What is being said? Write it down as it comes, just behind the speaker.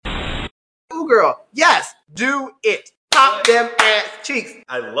girl. Yes, do it. Pop them ass cheeks.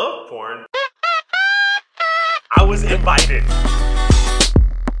 I love porn. I was invited.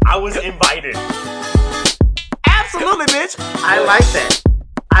 Absolutely, bitch. I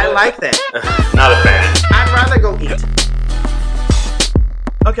like that. Not a fan. I'd rather go eat.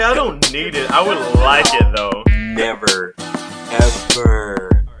 Okay, I don't need it. I would like it though. Never,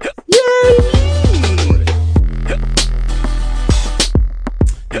 ever. Yay!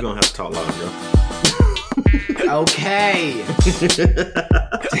 You're gonna have to talk louder, Joe. Okay.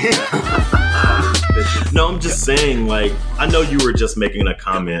 No, I'm just saying, like, I know you were just making a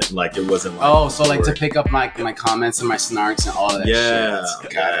comment, like it wasn't like... Oh, so like to pick up my comments and my snarks and all of that Yeah,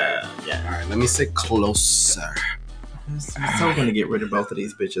 shit. yeah. Alright, let me sit closer. I'm so gonna get rid of both of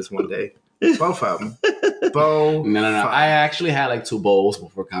these bitches one day. Both of them. No. I actually had like 2 bowls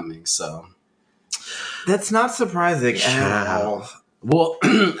before coming, so... That's not surprising at all. Well,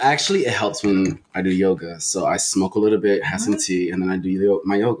 actually, it helps when I do yoga. So I smoke a little bit, have some tea, and then I do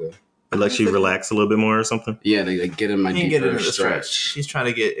my yoga. It lets you relax a little bit more or something? Yeah, they like, get in my Get deeper into the stretch. She's trying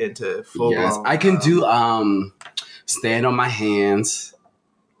to get into full Yes, blown. I can do stand on my hands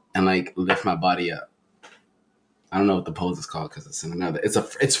and like lift my body up. I don't know what the pose is called because it's in another.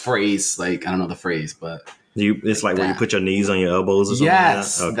 It's phrase, like I don't know the phrase, but It's like where you put your knees on your elbows or something.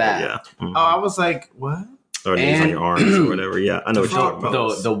 Yes, like that. Yeah. Mhm. Oh, I was like, what? Or knees on And- your arms or whatever. Yeah, I know what you're talking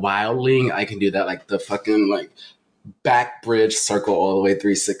about. the wildling, I can do that, like the fucking like back bridge circle all the way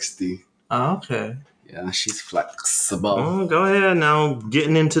 360. Oh, okay. Yeah, she's flexible. Oh, go ahead now.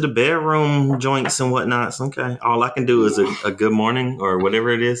 Getting into the bedroom joints and whatnot. Okay. All I can do is a good morning or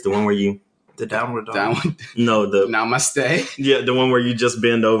whatever it is. The one where you... The downward dog. Down. No, Namaste. Yeah, the one where you just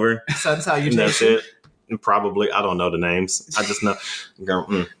bend over. Sun salutation. That's it. And probably, I don't know the names. I just know.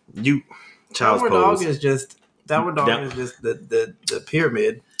 Girl, you... Child's Downward pose. dog is just the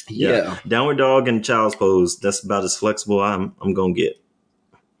pyramid. Yeah. Downward dog and child's pose. That's about as flexible I'm gonna get.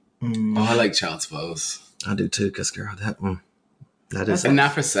 Oh, I like child's pose. I do too, cause girl, that is. And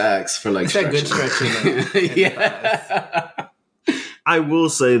not for sex, for like It's that good stretching. Yeah. I will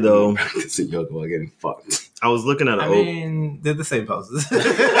say though, Practicing yoga while getting fucked. I was looking at they're the same poses.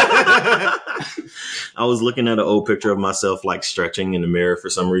 I was looking at an old picture of myself like stretching in the mirror for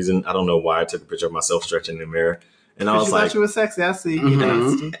some reason. I don't know why I took a picture of myself stretching in the mirror, and I was you like, thought you were sexy. I see.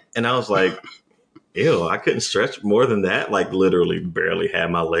 Mhm. and I was like, ew, I couldn't stretch more than that. Like literally, barely had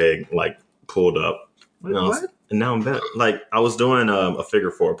my leg like pulled up. Wait, And I was- what? And now I'm back. Like I was doing a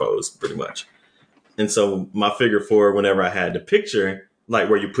figure 4 pose pretty much. And so my figure 4, whenever I had the picture, like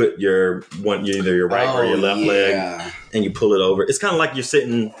where you put either your right or your left leg and you pull it over. It's kind of like you're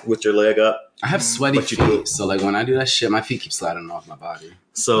sitting with your leg up. I have sweaty But you feet, so like when I do that shit, my feet keep sliding off my body.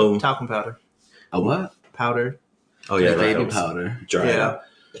 So, Talcum powder. A what? Powder. oh yeah, Baby that powder. dry. Yeah.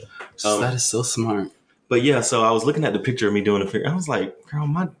 That is so smart. But yeah, so I was looking at the picture of me doing the figure. I was like, girl,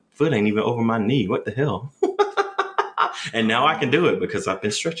 my foot ain't even over my knee. What the hell? And now I can do it because I've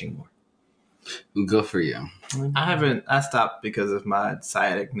been stretching more. Good for you. I stopped because of my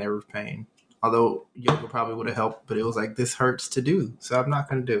sciatic nerve pain. Although yoga probably would have helped, but it was like, this hurts to do, so I'm not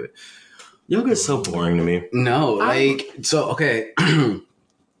going to do it. Yoga is so boring to me. No, like, so, okay.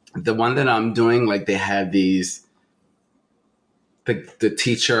 The one that I'm doing, like, they have these, the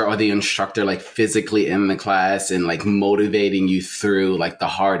teacher or the instructor, like, physically in the class and, like, motivating you through, like, the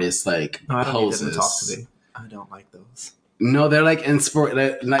hardest, like, No, I don't poses. need them to talk to me. I don't like those. No, they're, like,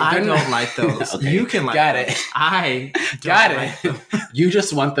 I don't like those. Okay, You can like got them. it. I don't Got like it. them. You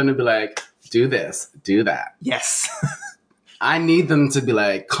just want them to be like, do this, do that. Yes. I need them to be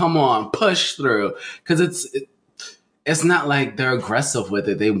like, come on, push through. Because it's not like they're aggressive with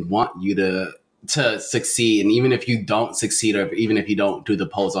it. They want you to succeed. And even if you don't succeed or even if you don't do the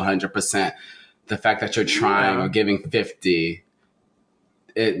pose 100%, the fact that you're trying or giving 50,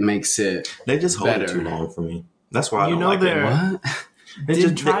 it makes it They just hold better. it too long for me. That's why I You don't know like they're- it. What?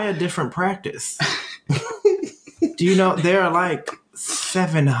 Then try a different practice. Do you know there are like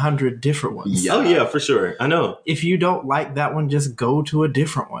 700 different ones? Yeah. Oh yeah, for sure. I know. If you don't like that one, just go to a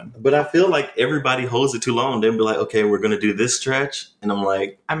different one. But I feel like everybody holds it too long. They'll be like, okay, we're going to do this stretch. And I'm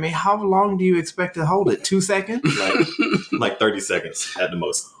like, I mean, how long do you expect to hold it? 2 seconds? like 30 seconds at the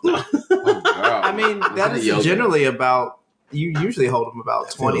most. No. Oh, girl. I mean, that is Yoga. generally about, you usually hold them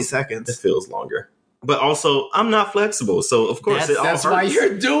about 20 It seconds. feels longer. But also, I'm not flexible. So, of course, it all That's hurts. why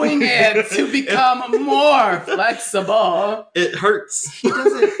you're doing it, to become more flexible. It hurts. He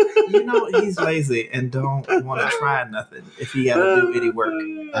doesn't, he's lazy and don't want to try nothing if he got to do any work.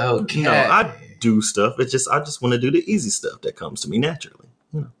 Okay. No, I do stuff. I just want to do the easy stuff that comes to me naturally.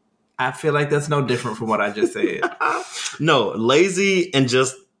 You know. I feel like that's no different from what I just said. No, lazy and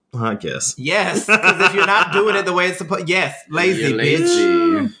just I guess. Yes, because if you're not doing it the way it's supposed, yes, lazy, You're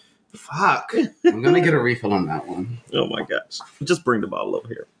bitch. lazy. Fuck. I'm gonna get a refill on that one. Oh my gosh. Just bring the bottle over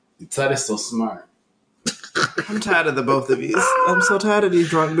here. That is so smart. I'm tired of the both of you. I'm so tired of these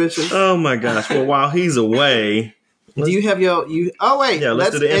drunk bitches. Oh my gosh. Well, while he's away, Do you have you? Oh wait, yeah,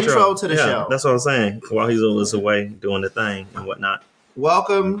 let's do the intro to the Yeah, show. That's what I'm saying. While he's away doing the thing and whatnot.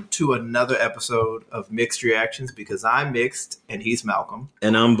 Welcome to another episode of Mixed Reactions because I'm mixed and he's Malcolm.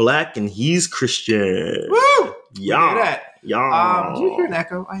 And I'm black and he's Christian. Woo! Yeah. Hear that? Yeah. Do you hear an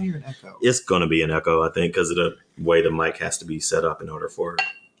echo? I hear an echo. It's going to be an echo, I think, because of the way the mic has to be set up in order for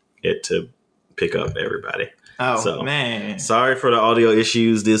it to pick up everybody. Oh, So, man. Sorry for the audio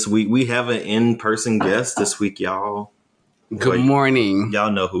issues this week. We have an in-person guest this week, y'all. Good morning.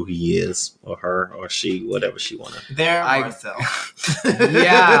 Y'all know who he is, or her, or she, whatever she want to. There, I- Marcel.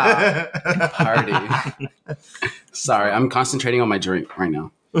 Yeah. Party. Sorry, I'm concentrating on my drink right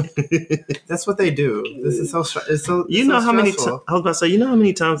now. That's what they do. This is so. It's so. You it's know so how many? stressful. I was about to say, you know how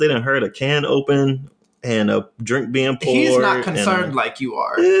many times they done heard a can open and a drink being poured. He's not and- concerned like you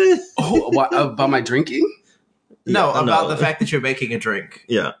are. Oh, what, about my drinking? No, Yeah, about no. the fact that you're making a drink.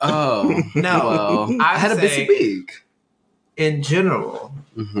 Yeah. Oh, No, well, I had a busy saying- week. In general,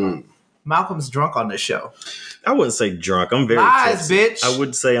 Mm-hmm. Malcolm's drunk on this show. I wouldn't say drunk. I'm very Lies, tipsy. bitch. I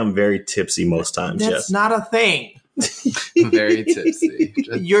would say I'm very tipsy most times. That's Yes. not a thing. I'm very tipsy.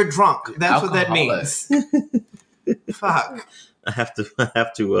 Just You're drunk. That's what that Alcoholic. means. Fuck. I have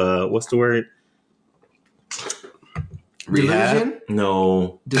to. What's the word? rehab. Delusion?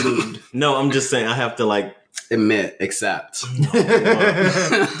 No. Delude. No. I'm just saying I have to like. Admit, accept.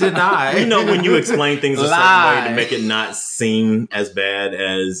 Deny. You know when you explain things a certain way Lie. to make it not seem as bad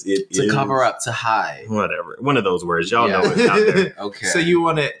as it is. To cover up, to hide. Whatever. One of those words. Y'all know Yeah. it out there. Okay. So you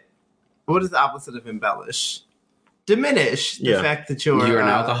want to. What is the opposite of embellish? Diminish the Yeah. fact that you're an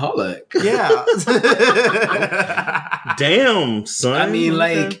alcoholic. Yeah. Damn, son. I mean,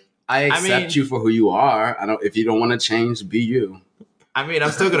 like, I I accept mean- you for who you are. I don't. If you don't want to change, be you. I mean,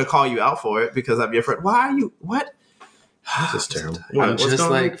 I'm still gonna call you out for it because I'm your friend. Why are you? What? This is terrible. I'm What's just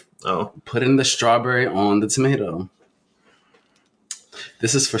going on? like Oh, putting the strawberry on the tomato.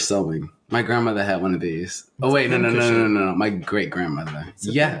 This is for sewing. My grandmother had one of these. Oh wait, no. My great grandmother.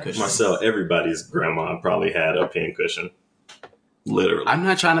 Yeah, pincushion. Marcel, everybody's grandma probably had a pin cushion. Literally. I'm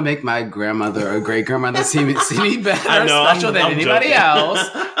not trying to make my grandmother or great grandmother see me better I know, special than I'm anybody joking. else.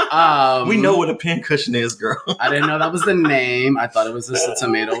 We know what a pin cushion is, girl. I didn't know that was the name. I thought it was just a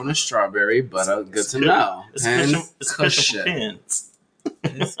tomato and a strawberry, but good to know. It's And special for cushion. pins.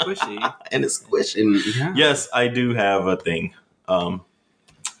 It's squishy. And it's squishy. And, yeah. Yes, I do have a thing. Hold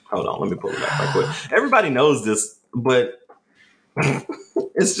on, let me pull it up right quick. Everybody knows this, but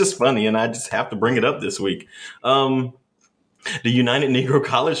it's just funny, and I just have to bring it up this week. The United Negro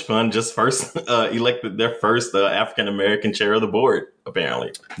College Fund just first elected their first African American chair of the board,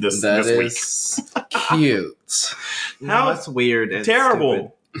 apparently, this week. is cute. How How it's weird and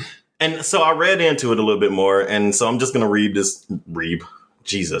terrible. And so I read into it a little bit more, and so I'm just going to read this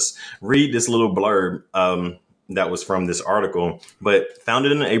little blurb that was from this article. But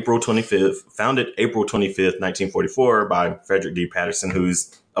founded April 25th, 1944 by Frederick D. Patterson,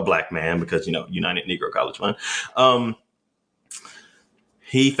 who's a black man because, you know, United Negro College Fund.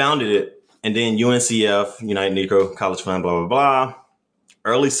 He founded it, and then UNCF, United Negro College Fund, blah, blah, blah.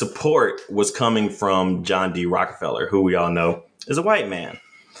 Early support was coming from John D. Rockefeller, who we all know is a white man.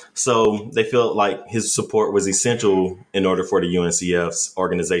 So they felt like his support was essential in order for the UNCF's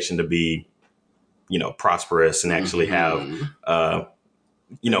organization to be, you know, prosperous and actually have,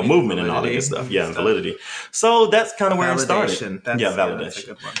 movement and all that good stuff. Yeah, and validity. So that's kind of where it started. Validation. Validation. That's a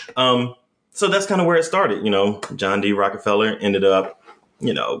good one. So that's kind of where it started. You know, John D. Rockefeller ended up,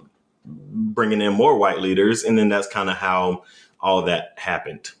 you know, bringing in more white leaders. And then that's kind of how all that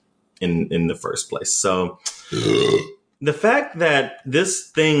happened in the first place. So the fact that this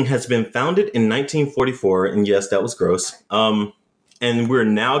thing has been founded in 1944, and yes, that was gross. And we're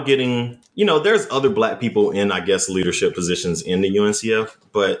now getting, you know, there's other black people in, I guess, leadership positions in the UNCF,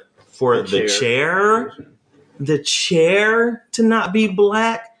 but for the chair to not be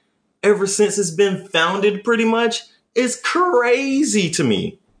black ever since it's been founded pretty much is crazy to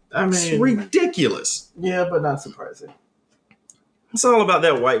me. I mean, It's ridiculous. yeah, but not surprising. It's all about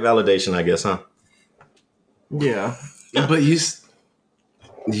that white validation, I guess, huh? Yeah. But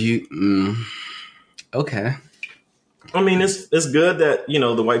okay. I mean, it's good that, you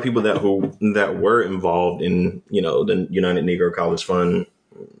know, the white people that were involved in, you know, the United Negro College Fund,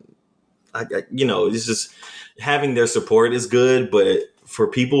 you know, it's just having their support is good. But for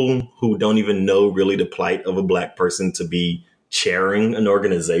people who don't even know really the plight of a black person to be chairing an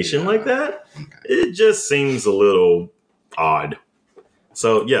organization like that. It just seems a little odd.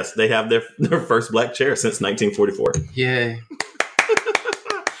 So yes, they have their first black chair since 1944. Yeah.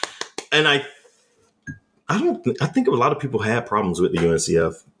 And I think a lot of people had problems with the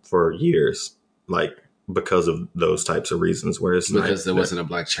UNCF for years, like because of those types of reasons. Where it's because there wasn't a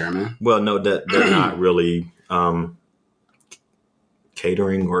black chairman. Well, no, that they're not really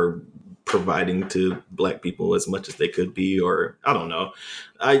catering or providing to black people as much as they could be, or I don't know.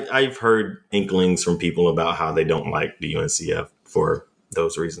 I've heard inklings from people about how they don't like the UNCF for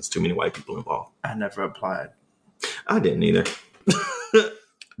those reasons. Too many white people involved. I never applied. I didn't either.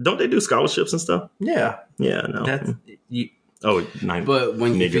 Don't they do scholarships and stuff? Yeah. Yeah, no. That's you. Oh, nine. But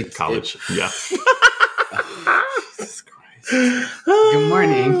when nigger college. Yeah. Jesus Christ. Good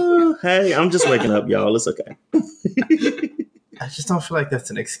morning. Hey, I'm just waking up, y'all. It's okay. I just don't feel like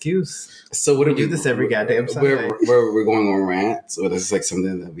that's an excuse. So what do We do this every goddamn Sunday. We're going on rants, or this is like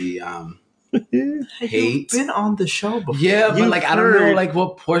something that we You've hate. been on the show before. Yeah, but You've like I don't know, heard- like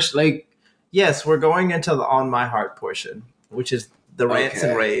what portion, like Yes, we're going into the On My Heart portion, which is the rants Okay.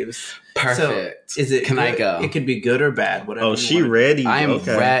 and raves. perfect. So, is it? Can I good? go? It could be good or bad. Whatever. Oh, you she wanna do. ready. I am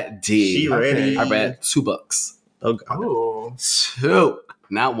Okay. ready. She ready. I read 2 books. Oh, God. Oh, 2,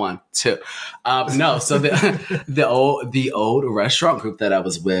 not 1, 2. No, so the old restaurant group that I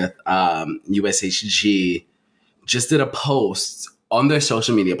was with, USHG, just did a post on their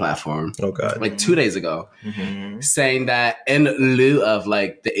social media platform Oh, God. like 2 days ago, mm-hmm. saying that in lieu of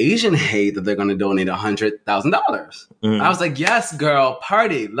like the Asian hate, that they're going to donate $100,000. Mm. I was like, yes, girl,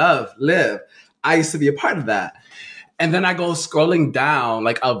 party, love, live. I used to be a part of that. And then I go scrolling down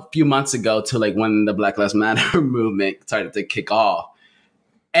like a few months ago to like when the Black Lives Matter movement started to kick off.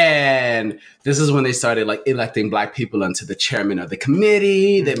 And this is when they started like electing black people into the chairman of the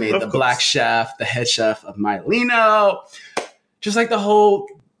committee. They made Of the course. black chef, the head chef of Mylino. Just like the whole,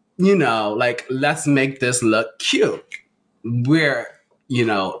 like, let's make this look cute. We're,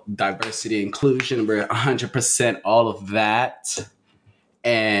 diversity, inclusion, we're 100% all of that.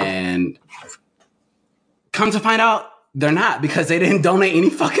 And come to find out, they're not, because they didn't donate any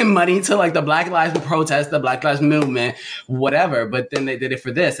fucking money to like the Black Lives protest, the Black Lives movement, whatever. But then they did it for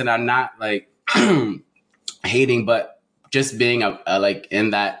this. And I'm not like hating, but just being like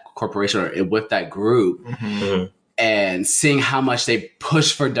in that corporation or with that group. Mm-hmm. Mhm. And seeing how much they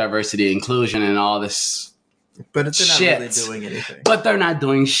push for diversity, inclusion, and all this, But it's not Shit. really doing anything. but they're not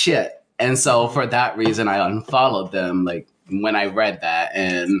doing shit. And so for that reason, I unfollowed them. Like when I read that,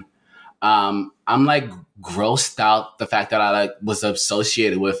 and I'm like grossed out the fact that I like was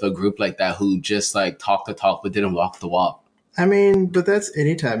associated with a group like that who just like talked the talk but didn't walk the walk. I mean, but that's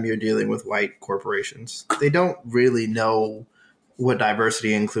anytime you're dealing with white corporations. They don't really know what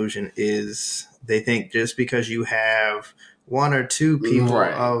diversity and inclusion is. They think just because you have 1 or 2 people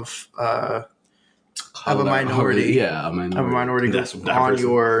Right. of a minority, Yeah, a of a minority. minority group That's on diversity.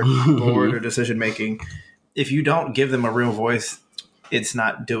 your board or decision making, if you don't give them a real voice, it's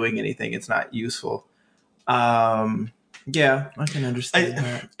not doing anything. It's not useful. Yeah, I can understand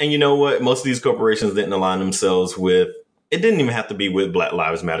that. And you know what? Most of these corporations didn't align themselves with. It didn't even have to be with Black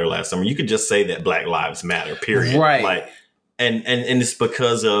Lives Matter last summer. You could just say that Black Lives Matter. Period. Right. Like, and it's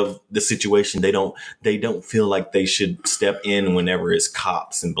because of the situation. They don't feel like they should step in whenever it's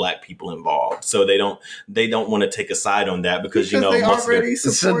cops and black people involved. So they don't want to take a side on that because They most of their- already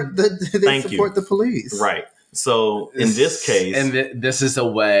support the Thank you. support the police, right. So in this case, and this is a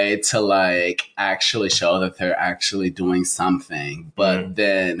way to like actually show that they're actually doing something, but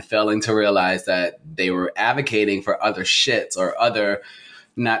then failing to realize that they were advocating for other shits or other,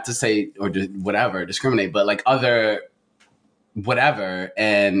 not to say or whatever, discriminate, but like other whatever,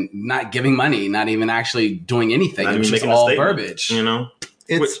 and not giving money, not even actually doing anything. not It was even just making a all statement, verbiage. you know.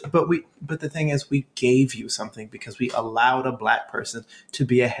 But the thing is, we gave you something because we allowed a black person to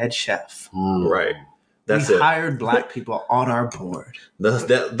be a head chef. Right. That's we it. hired black people on our board.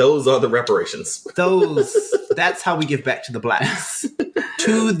 Those are the reparations. That's how we give back to the blacks.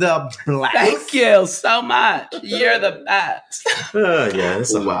 To the blacks. Thank you so much. You're the best. Yeah,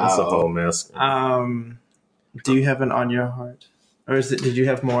 it's a Wow. whole mess. Do you have an on your heart? Or did you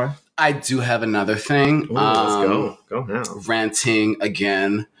have more? I do have another thing. Ooh, let's go. Go now. Ranting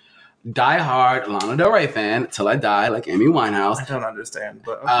again. Die hard Lana Del Rey fan till I die, like Amy Winehouse. I don't understand,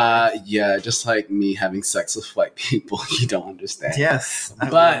 but okay. Yeah, just like me having sex with white people, you don't understand. Yes. I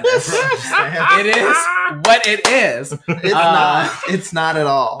But will never understand. it is what it is. It's not. It's not at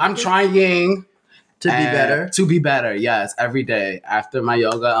all. I'm trying to be better. To be better, yes. Every day after my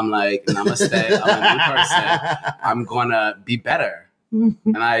yoga, I'm like, namaste. I'm a new person. I'm gonna be better, and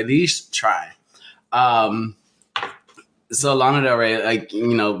I at least try. So Lana Del Rey, like,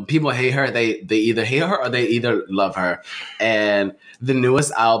 you know, people hate her. They either hate her or they either love her. And the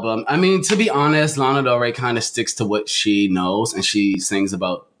newest album, I mean, to be honest, Lana Del Rey kind of sticks to what she knows, and she sings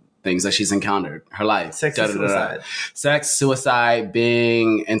about things that she's encountered her life. Sex and suicide. Sex, suicide,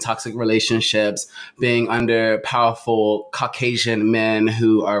 being in toxic relationships, being under powerful Caucasian men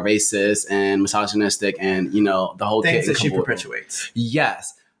who are racist and misogynistic, and, you know, the whole things kit that she caboodle. perpetuates.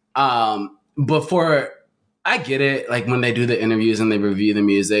 Yes. I get it. Like when they do the interviews and they review the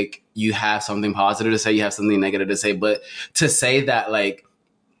music, you have something positive to say, you have something negative to say. But to say that like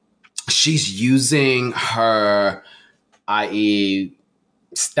she's using her, i.e.,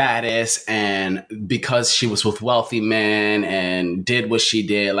 status, and because she was with wealthy men and did what she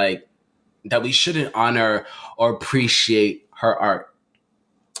did, like that we shouldn't honor or appreciate her art.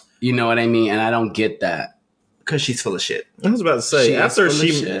 You know what I mean? And I don't get that. Because she's full of shit. I was about to say, after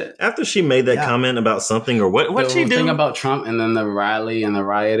she made that comment about something, or what she do? Thing about Trump and then the rally and the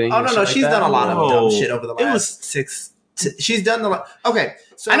rioting. Oh, no, she's done a lot of dumb shit over the last she's done a lot. Okay,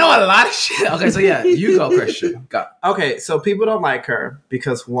 so I know a lot of shit. Okay, so yeah, you go, Christian. Go. Okay, so people don't like her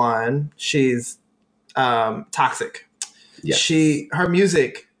because one, she's toxic. Yes. Her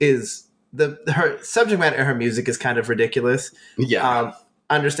music is her subject matter in her music is kind of ridiculous. Yeah.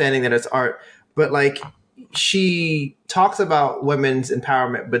 Understanding that it's art, but like she talks about women's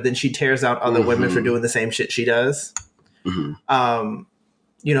empowerment, but then she tears out other women for doing the same shit she does. Mm-hmm.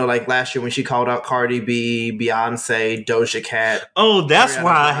 You know, like last year when she called out Cardi B, Beyonce, Doja Cat. Oh, that's Ariana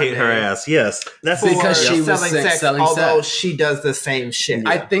why I hate her ass. Yes, that's because she was selling sex. Although she does the same shit.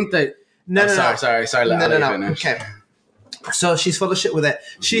 I think that. No. Sorry. No. Okay. So she's full of shit with that.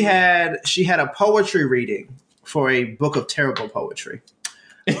 She had a poetry reading for a book of terrible poetry.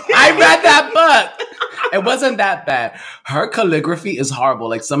 I read that book. It wasn't that bad. Her calligraphy is horrible.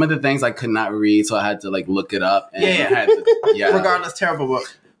 Like some of the things I could not read, so I had to like look it up. And Regardless, terrible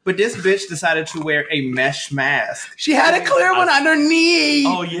book. But this bitch decided to wear a mesh mask. She had a clear one underneath.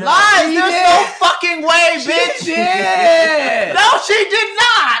 Oh yeah. Lies. There's no fucking way, bitch. She did. No, she did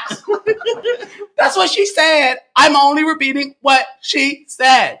not. That's what she said. I'm only repeating what she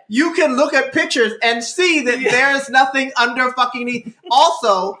said. You can look at pictures and see that there's nothing under fucking knee.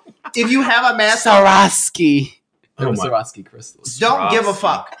 Also, if you have a mask, Swarovski. Swarovski crystals. Don't give a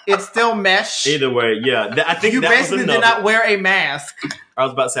fuck. It's still mesh. Either way, yeah. I think you basically did not wear a mask. I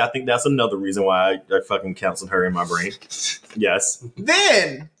was about to say, I think that's another reason why I fucking canceled her in my brain. Yes.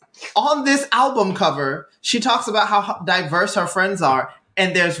 Then, on this album cover, she talks about how diverse her friends are,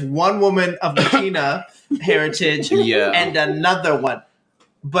 and there's one woman of Latina heritage and another one.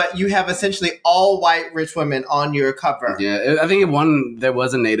 But you have essentially all white rich women on your cover. Yeah, I think there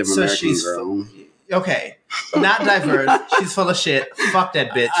was a Native American girl. Okay, not diverse. She's full of shit. Fuck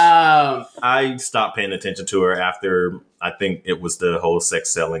that bitch. I stopped paying attention to her after I think it was the whole sex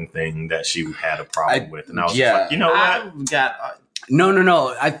selling thing that she had a problem with, and I was like, you know what?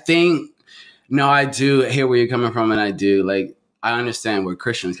 No. I do hear where you're coming from, and I do like. I understand where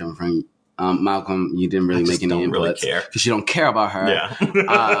Christian's coming from. Malcolm, you didn't really make any inputs because you don't care about her.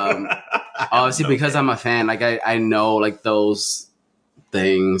 Yeah. Obviously, because I'm a fan, like I know like those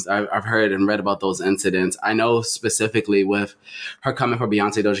things. I've heard and read about those incidents. I know specifically with her coming for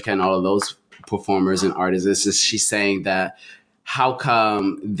Beyonce, Doja Cat, and all of those performers and artists. It's just she's saying that how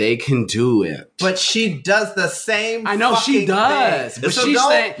come they can do it, but she does the same. I know she does, but so she's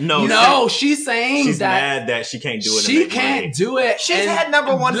saying she's saying she's that mad that she can't do it. She can't do it. She's had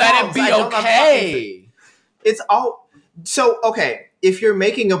number one. Let it be okay. It's all so okay. If you're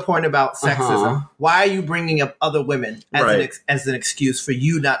making a point about sexism, why are you bringing up other women as an excuse for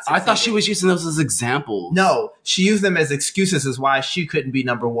you not succeeding? I thought she was using those as examples. No, she used them as excuses as why she couldn't be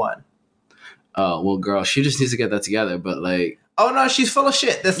number one. Oh, well, girl, she just needs to get that together. But like, oh no, she's full of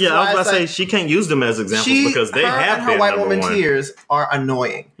shit. I was about to say she can't use them as examples because they have and her white woman tears are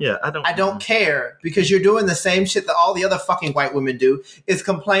annoying. Yeah, I don't care because you're doing the same shit that all the other fucking white women do. Is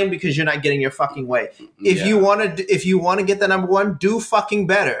complain because you're not getting your fucking way. If you want to get the number one, do fucking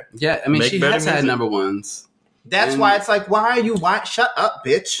better. Yeah, I mean, she has had number ones. That's why it's like, why are you white? Shut up,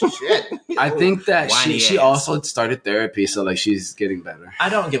 bitch. Shit. I think that she also started therapy, so like she's getting better. I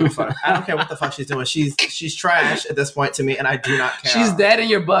don't give a fuck. I don't care what the fuck she's doing. She's trash at this point to me, and I do not care. She's dead in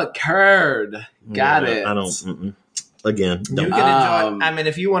your butt. Curd. Got it. I don't. Again, you can enjoy. I mean,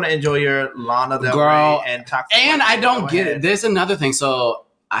 if you want to enjoy your Lana Del Rey and Toxic, and I don't get it. There's another thing. So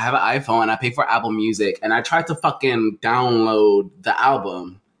I have an iPhone. I pay for Apple Music, and I tried to fucking download the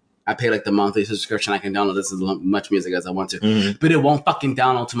album. I pay like the monthly subscription. I can download this as much music as I want to, but it won't fucking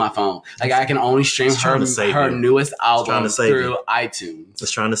download to my phone. Like I can only stream her newest album through iTunes.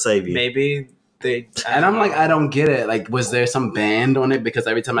 It's trying to save you. Maybe And I'm like, I don't get it. Like, was there some band on it? Because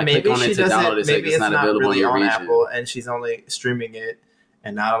every time I click on it to download, it's like it's not available really in your on region. Apple, and she's only streaming it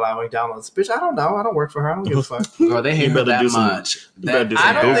and not allowing downloads. Bitch, I don't know. I don't work for her. I don't give a fuck. Girl, they hate her that much. I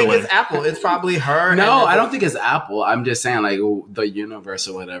don't think it's Apple. It's probably her. No, I don't think it's Apple. I'm just saying, like, the universe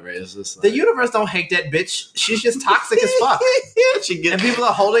or whatever is just like, the universe don't hate that bitch. She's just toxic as fuck. And people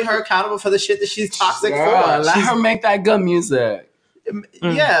are holding her accountable for the shit that she's toxic for. Let her make that good music.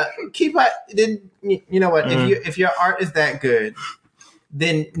 Yeah, keep it. Then you know what? If your art is that good,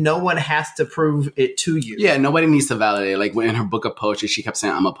 then no one has to prove it to you. Yeah, nobody needs to validate. Like when in her book of poetry, she kept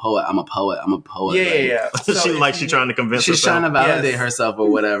saying, "I'm a poet. I'm a poet. I'm a poet." Yeah. So she's trying to convince. She's trying to validate herself or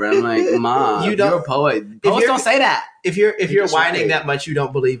whatever. I'm like, Mom, you're a poet. Poets don't say that. If you're whining that much, you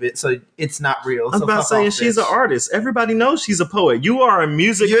don't believe it, so it's not real. I'm about saying she's an artist. Everybody knows she's a poet. You are a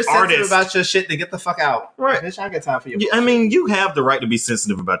music artist. You're sensitive about your shit. To get the fuck out, right? Bitch, I got time for you. I mean, you have the right to be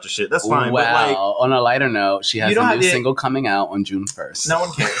sensitive about your shit. That's fine. Well, but like, on a lighter note, she has a new single coming out on June 1st. No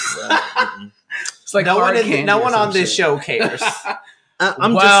one cares. It's like no one on this show cares.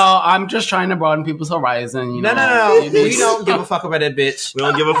 I'm just trying to broaden people's horizon. You know? No. We don't give a fuck about that bitch. We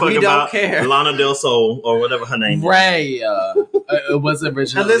don't give a fuck about Lana Del Sol or whatever her name is. Ray. It was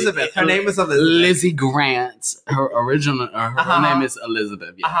originally Elizabeth. Her name is Elizabeth. Lizzie Grant. Her original. Her name is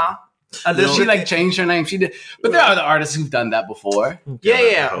Elizabeth. Yeah. She like changed her name. She did, but there are other artists who've done that before.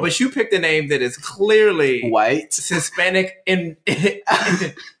 Yeah. But you picked a name that is clearly white, Hispanic, in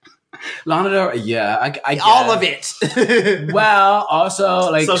Lana Del Rey, yeah, I all of it. Well,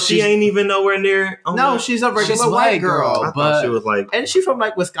 also like, so she ain't even nowhere near. No, she's a regular white girl. I thought she was like, and she from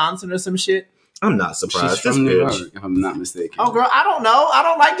like Wisconsin or some shit. I'm not surprised. She's from New York, if I'm not mistaken. Oh, girl, I don't know. I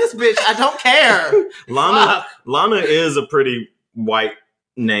don't like this bitch. I don't care. Lana is a pretty white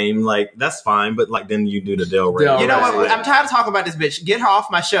name. Like, that's fine, but like then you do the Del Rey. You know what? I'm tired of talking about this bitch. Get her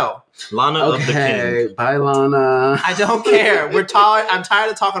off my show. Lana of the King. Bye, Lana. I don't care. I'm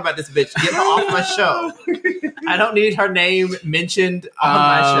tired of talking about this bitch. Get her off my show. I don't need her name mentioned on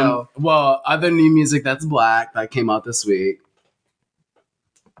my show. Well, other new music that's black that came out this week.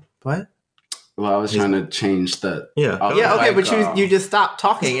 What? Well, I was trying to change the okay, but you just stopped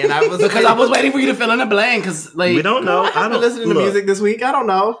talking, and I was because I was waiting for you to fill in the blank. Because like we don't know. I haven't been listening to music this week. I don't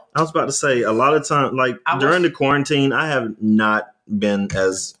know. I was about to say a lot of time, like during the quarantine, I have not been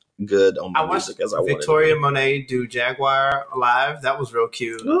as good on my music as I wanted. Victoria Monet do Jaguar live. That was real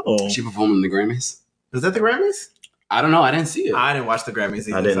cute. Oh, she performed in the Grammys. Was that the Grammys? I don't know. I didn't see it. I didn't watch the Grammys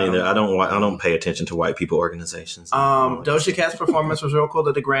either. I didn't either. I don't pay attention to white people organizations. Doja Cat's performance was real cool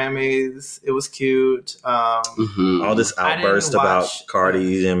at the Grammys. It was cute. All this outburst about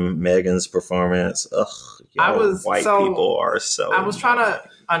Cardi and Megan's performance. Ugh, white people are so. I was trying to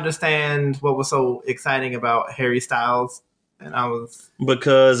understand what was so exciting about Harry Styles, and I was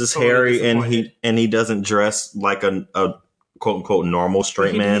because it's Harry and he doesn't dress like a quote unquote normal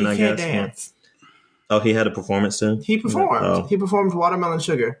straight man. I guess. Dance. Oh, he had a performance too? He performed. Oh. He performed Watermelon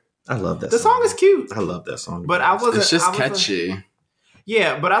Sugar. I love that song. The song is cute. I love that song. But I wasn't... It's just catchy.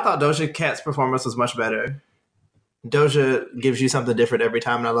 Yeah, but I thought Doja Cat's performance was much better. Doja gives you something different every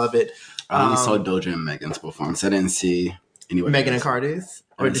time, and I love it. I only saw Doja and Megan's performance. I didn't see anyone Megan and Cardi's?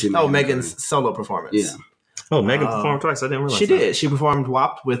 Megan's solo performance. Yeah. Oh, Megan performed twice. I didn't realize she did. She performed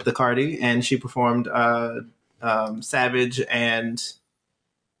WAP with the Cardi, and she performed Savage and...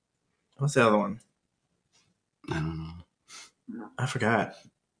 What's the other one? I don't know. I forgot.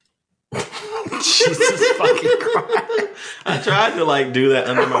 Jesus fucking Christ. I tried to like do that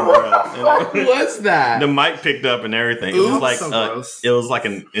under my breath. What was that? The mic picked up and everything. It was like it was like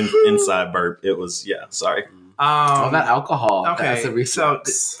an inside burp. It was sorry. That alcohol. Okay. So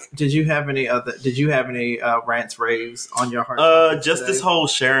did you have any rants, raves on your heart? Just today? This whole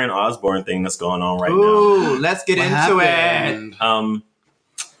Sharon Osbourne thing that's going on right now. Ooh, let's get into it.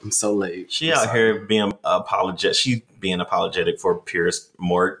 I'm so late. She out here being apologetic. She's being apologetic for Piers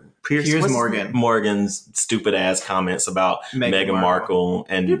Morgan's stupid ass comments about Meghan Markle.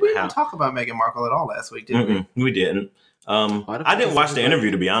 And did we even talk about Meghan Markle at all last week? Didn't we? We didn't. I didn't watch the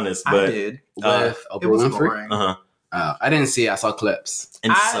interview, to be honest. But I did. With Oprah Winfrey. I didn't see it. I saw clips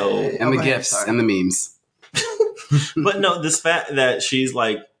and the gifs and the memes. But no, this fact that she's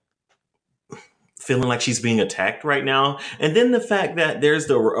like feeling like she's being attacked right now. And then the fact that there's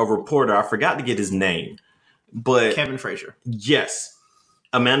a reporter, I forgot to get his name, but Kevin Frazier. Yes.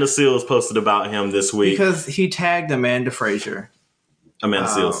 Amanda Seales posted about him this week. Because he tagged Amanda Frazier. Amanda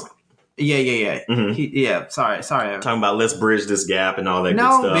Seales. Yeah. Mm-hmm. Sorry. Talking about let's bridge this gap and all that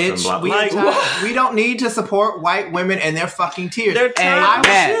good stuff. Bitch, and blah. We don't need to support white women and their fucking tears. They're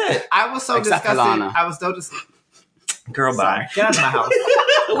I was so disgusted. Lana. I was so disgusted. Girl, bye. Get out of my house.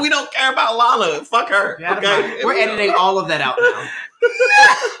 We don't care about Lana. Fuck her. Okay? We're editing all of that out now.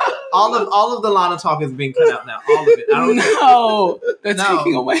 all of the Lana talk is being cut out now. All of it. I don't they're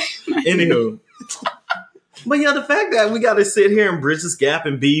taking away. Anywho. But yeah, the fact that we got to sit here and bridge this gap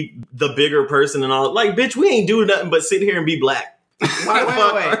and be the bigger person and all, like, bitch, we ain't doing nothing but sit here and be black.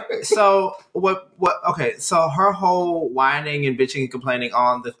 Wait. So what? Okay. So her whole whining and bitching and complaining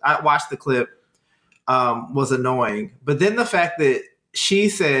I watched the clip. Was annoying, but then the fact that she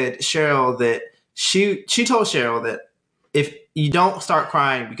said Cheryl that she told Cheryl that if you don't start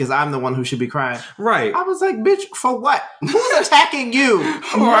crying because I'm the one who should be crying, right? I was like, bitch, for what? Who's attacking you?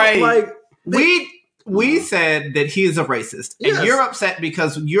 Right? Like we said that he is a racist, and you're upset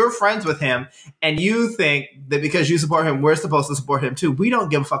because you're friends with him, and you think that because you support him, we're supposed to support him too. We don't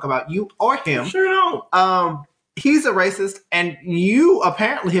give a fuck about you or him. Sure don't. He's a racist, and you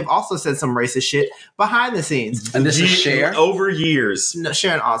apparently have also said some racist shit behind the scenes. And this is Cher? Over years. No,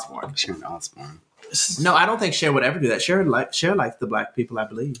 Sharon Osbourne. No, I don't think Cher would ever do that. Cher likes the black people, I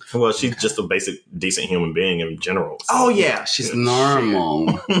believe. Well, she's just a basic, decent human being in general. So. Oh, yeah. She's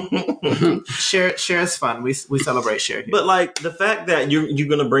normal. Cher's fun. We celebrate Cher here. But, like, the fact that you're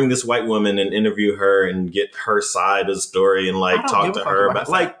going to bring this white woman and interview her and get her side of the story and, like, talk to her about,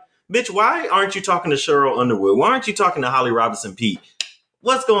 like, bitch, why aren't you talking to Cheryl Underwood? Why aren't you talking to Holly Robinson Peete?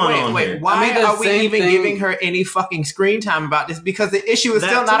 What's going on here? Why are we even giving her any fucking screen time about this? Because the issue is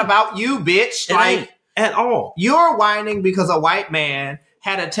still not about you, bitch. It ain't at all. You're whining because a white man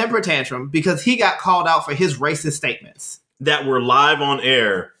had a temper tantrum because he got called out for his racist statements. That were live on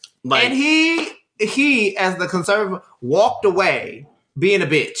air. Like, and he, as the conservative, walked away being a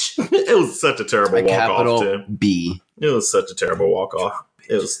bitch. It was such a terrible walk-off, Tim. B. It was such a terrible walk-off.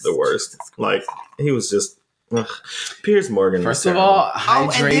 It was the worst. Like, he was just... Ugh. Piers Morgan. First of all,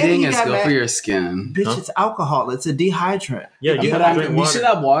 hydrating is good for your skin. Bitch, it's alcohol. It's a dehydrant. Yeah, you have to drink water. You see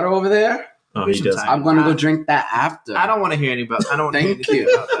that water over there? Oh, he does. I'm going to go drink that after. I don't want to hear any about. I don't want to hear anything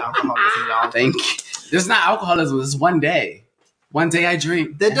about the alcoholism, y'all. Thank you. This is not alcoholism. This is one day. One day I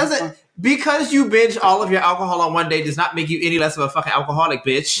drink. That doesn't... Because you binge all of your alcohol on one day does not make you any less of a fucking alcoholic,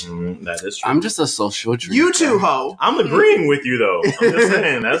 bitch. That is true. I'm just a social drinker. You too, ho. I'm agreeing with you, though. I'm just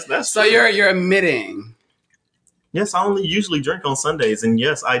saying. That's so true. you're admitting. Yes, I only usually drink on Sundays. And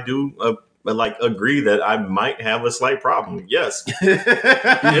yes, I do agree that I might have a slight problem. Yes. You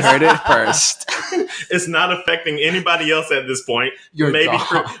heard it first. It's not affecting anybody else at this point. You're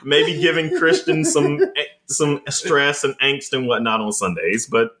maybe giving Christian some stress and angst and whatnot on Sundays.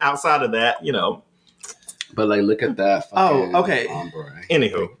 But outside of that, you know. But like, look at that. Okay. Ombre.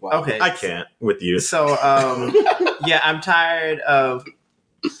 Anywho. Wow. Okay. I can't with you. So, yeah, I'm tired of...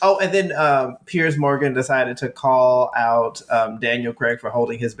 Oh, and then Piers Morgan decided to call out Daniel Craig for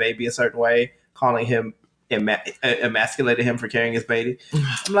holding his baby a certain way, calling him emasculated him for carrying his baby.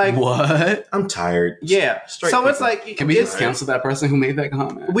 I'm like, what? I'm tired. Yeah. Straight so people. it's like, can we just cancel that person who made that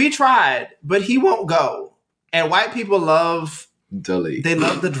comment? We tried, but he won't go. And white people love delete. They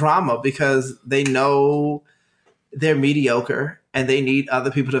love the drama because they know they're mediocre. And they need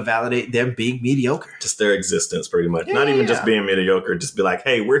other people to validate them being mediocre. Just their existence, pretty much. Yeah. Not even just being mediocre. Just be like,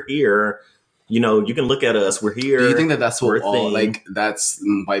 hey, we're here. You know, you can look at us. We're here. Do you think that that's what that's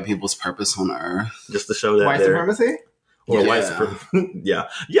white people's purpose on Earth? Just to show that white supremacy? Or white supremacy.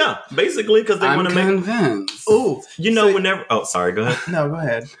 Yeah. Basically, because they want to make... I'm convinced. Ooh. You know, whenever... Oh, sorry. Go ahead. No, go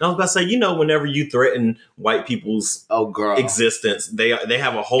ahead. I was about to say, you know, whenever you threaten white people's existence, they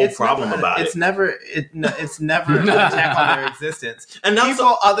have a whole problem about it. It's never an attack on their existence. And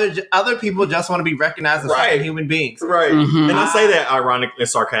other people just want to be recognized as fucking human beings. Right. Mm-hmm. And I say that ironically and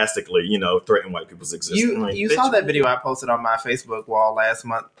sarcastically, you know, threaten white people's existence. You saw that video I posted on my Facebook wall last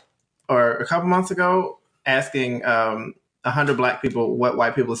month or a couple months ago asking 100 black people what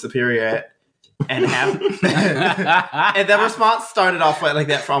white people are superior at. And and the response started off like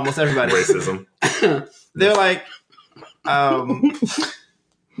that for almost everybody. Racism. They're like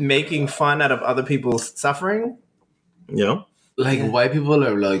making fun out of other people's suffering. Yeah. Like white people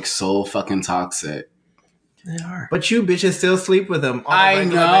are like so fucking toxic. They are. But you bitches still sleep with them on I a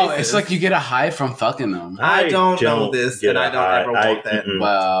regular know. basis. It's like you get a high from fucking them. I don't know this, and I don't ever want that.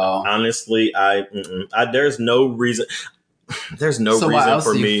 Wow. Honestly, there's no reason. There's no so reason why else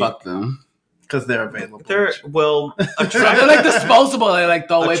for do you me. Fuck them because they're available. They're attractive. They're like disposable. They like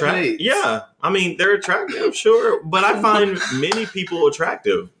throw away plates. Yeah, I mean they're attractive, sure, but I find many people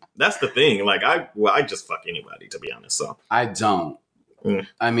attractive. That's the thing. Like I just fuck anybody, to be honest. So I don't.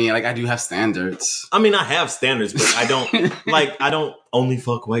 I mean, like, I do have standards. I mean, I have standards, but I don't only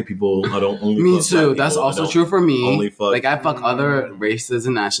fuck white people. I don't only Me fuck too. black people. That's also true for me. Only fuck. Like, I fuck other races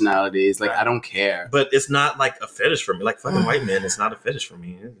and nationalities. Like, I don't care. But it's not like a fetish for me. Like, fucking white men, it's not a fetish for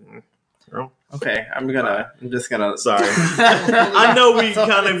me. Girl. Okay, I'm just gonna. Sorry. I know we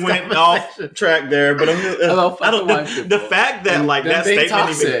kind of went off track there, but I don't. The fact that like that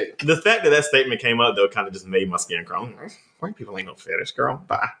statement, the fact that statement came up though, kind of just made my skin crawl. White people ain't no fetish, girl.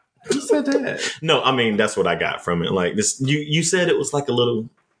 Bye. Who said that? No, I mean that's what I got from it. Like this, you said it was like a little.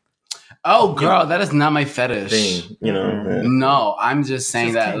 Oh, girl, that is not my fetish. Thing, you know. Mm-hmm. No, I'm just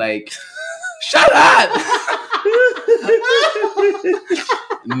saying that. Like, shut up.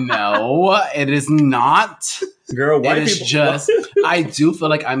 No, it is not. Girl, white it is people. Just, I do feel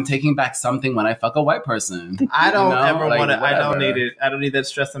like I'm taking back something when I fuck a white person. I don't ever like, want to. I don't whatever. need it. I don't need that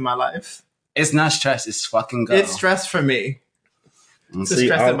stress in my life. It's not stress. It's fucking go. It's stress for me. It's See,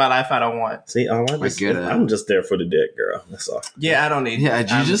 stress in my life I don't want. See, I'm just there for the dick, girl. That's all. Yeah, I don't need. Yeah, you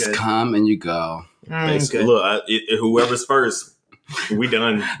I'm just good. come and you go. Basically, look, whoever's first, we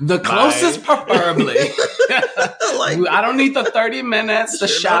done. The closest, preferably. Like, I don't need the 30 minutes, the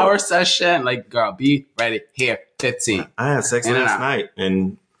shower session. Like, girl, be ready. Here, 15. I had sex In and last out. night,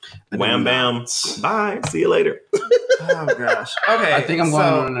 and wham bam, bye. See you later. Oh gosh. Okay. I think I'm going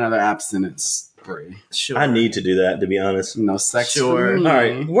on another abstinence spree. Sure. I need to do that, to be honest. No sex. Sure. For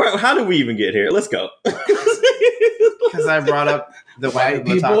me. All right, how did we even get here? Let's go. Because I brought up the white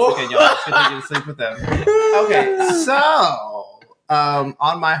people toxic and y'all continue to sleep with them. Okay, so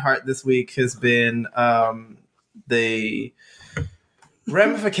on my heart this week has been the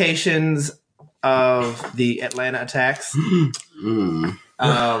ramifications of the Atlanta attacks.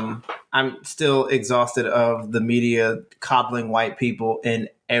 I'm still exhausted of the media coddling white people in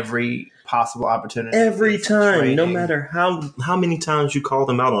every possible opportunity. Every It's time, draining. no matter how many times you call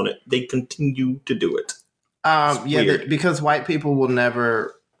them out on it, they continue to do it. Because white people will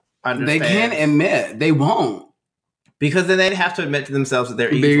never understand. They can't admit. They won't. Because then they'd have to admit to themselves that they're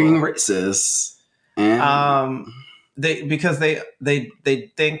Being evil. racist. And They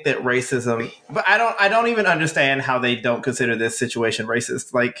think that racism, but I don't even understand how they don't consider this situation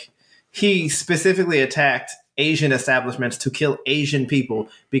racist. Like, he specifically attacked Asian establishments to kill Asian people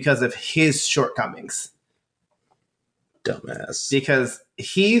because of his shortcomings. Dumbass. Because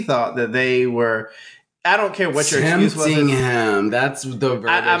he thought that they were. I don't care what your excuse was. tempting him. That's the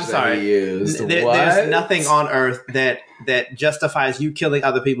verbiage I'm sorry. that he used. There's nothing on earth that justifies you killing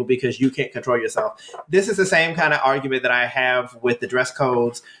other people because you can't control yourself. This is the same kind of argument that I have with the dress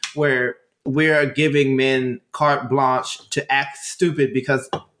codes, where we're giving men carte blanche to act stupid because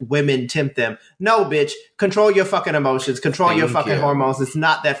women tempt them. No, bitch. Control your fucking emotions. Control your fucking hormones. It's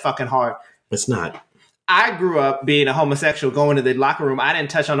not that fucking hard. It's not. I grew up being a homosexual, going to the locker room. I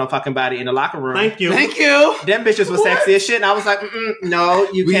didn't touch on no fucking body in the locker room. Thank you. Thank you. Them bitches was sexy as shit, and I was like, no,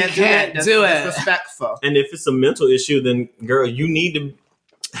 we can't do that. That's do it. disrespectful. And if it's a mental issue, then girl, you need to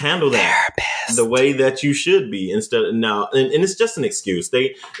handle that the way that you should be instead of now. And it's just an excuse.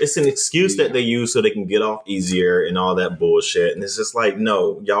 It's an excuse that they use so they can get off easier and all that bullshit. And it's just like,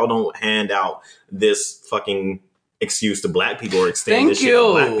 no, y'all don't hand out this fucking excuse to black people or extend this shit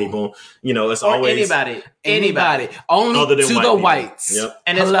to black people. You know, it's Or always Anybody. Only other than to white the people. whites. Yep.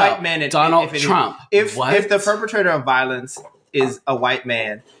 And it's Hello. white men. Donald Trump. If What? the perpetrator of violence is a white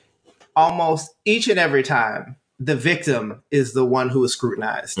man, almost each and every time, the victim is the one who is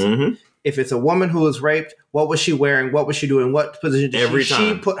scrutinized. Mm-hmm. If it's a woman who was raped, what was she wearing? What was she doing? What position did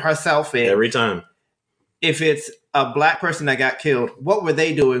she put herself in? Every time. If it's a black person that got killed, what were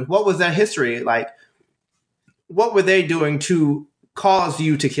they doing? What was their history like? What were they doing to cause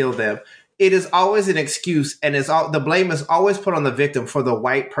you to kill them? It is always an excuse, and the blame is always put on the victim for the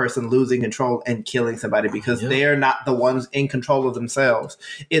white person losing control and killing somebody because they are not the ones in control of themselves.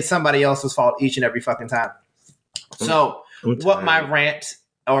 It's somebody else's fault each and every fucking time. So, what my rant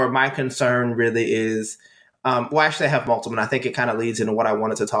or my concern really is, well, actually, I have multiple, and I think it kind of leads into what I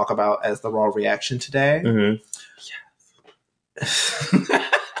wanted to talk about as the raw reaction today. Mm-hmm.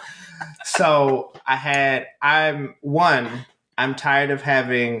 So I'm tired of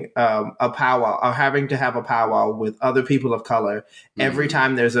having a powwow or having to have a powwow with other people of color every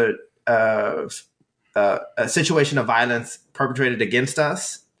time there's a situation of violence perpetrated against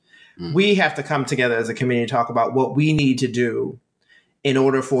us. We have to come together as a community to talk about what we need to do in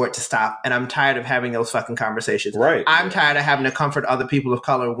order for it to stop. And I'm tired of having those fucking conversations. Right. I'm tired of having to comfort other people of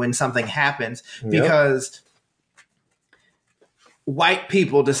color when something happens because white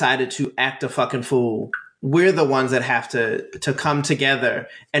people decided to act a fucking fool we're the ones that have to come together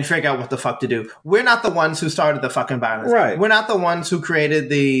and figure out what the fuck to do. We're not the ones who started the fucking violence. Right. We're not the ones who created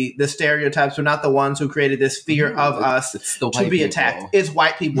the stereotypes. We're not the ones who created this fear of us to be attacked. It's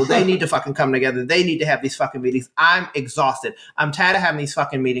white people. They need to fucking come together. They need to have these fucking meetings. I'm exhausted. I'm tired of having these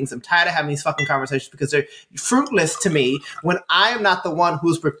fucking meetings. I'm tired of having these fucking conversations because they're fruitless to me when I am not the one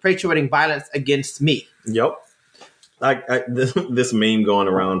who's perpetuating violence against me. Yep. This meme going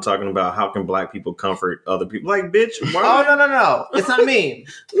around talking about how can black people comfort other people. Like, bitch, why? Oh, no. It's not a meme.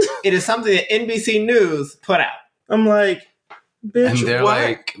 It is something that NBC News put out. I'm like, bitch, and they're what?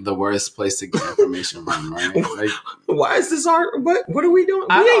 like the worst place to get information from, right? Like, why is this art? What are we doing?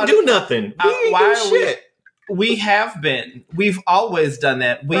 We ain't do nothing. We ain't do shit. We have been. We've always done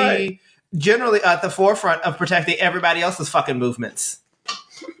that. We generally are at the forefront of protecting everybody else's fucking movements.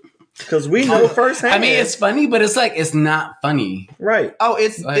 Because we know firsthand. I mean, it's funny, but it's like, it's not funny. Right. Oh,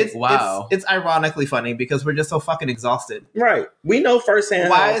 it's like, wow. It's ironically funny because we're just so fucking exhausted. Right. We know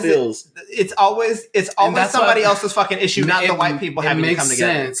firsthand how it feels. It's always somebody else's fucking issue, not the white people having to come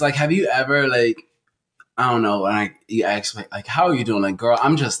together. It makes sense. Like, have you ever, like, I don't know, like, you ask, like, how are you doing? Like, girl,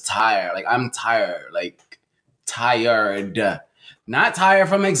 I'm just tired. Like, I'm tired. Like, tired. Not tired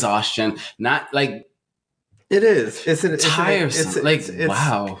from exhaustion. Not, like... It is. It's tiresome.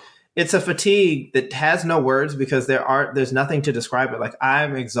 Wow. It's a fatigue that has no words because there's nothing to describe it. Like,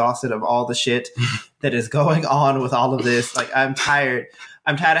 I'm exhausted of all the shit that is going on with all of this. Like, I'm tired.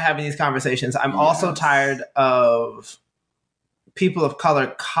 I'm tired of having these conversations. I'm also tired of people of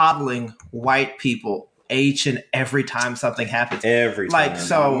color coddling white people each and every time something happens. Every time. Like,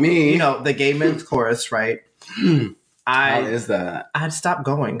 so, the gay men's chorus, right? How is that? I'd stop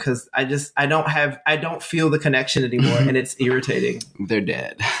going because I don't feel the connection anymore, and it's irritating. They're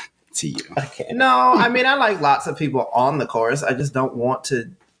dead to you. No, I mean, I like lots of people on the chorus. I just don't want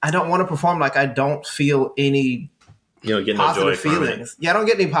to. I don't want to perform like I don't feel any. Get positive no joy feelings. Yeah, I don't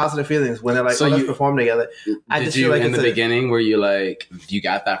get any positive feelings when they're like, let's perform together. I just feel like in the beginning were you like, you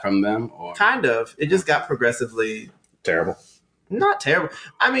got that from them? Or? Kind of. It just got progressively terrible. Not terrible.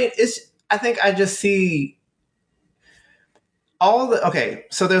 I mean, I think I just see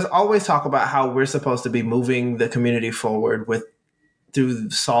so there's always talk about how we're supposed to be moving the community forward through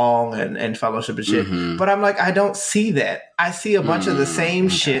song and fellowship and shit. Mm-hmm. But I'm like, I don't see that. I see a bunch of the same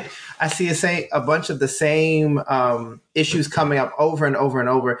shit. I see a bunch of the same issues coming up over and over and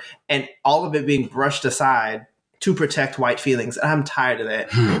over, and all of it being brushed aside to protect white feelings. And I'm tired of that.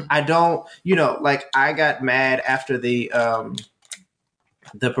 I don't, like, I got mad after the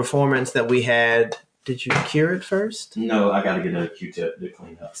performance that we had. Did you cure it first? No, I got to get a Q-tip to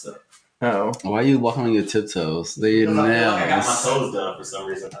clean up stuff. Oh. Why are you walking on your tiptoes? I got my toes done for some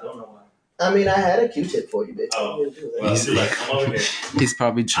reason. I don't know why. I mean, I had a Q-tip for you, bitch. Oh. Well, come over here. He's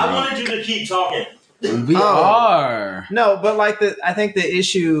probably drunk. I wanted you to keep talking. We are. No, but I think the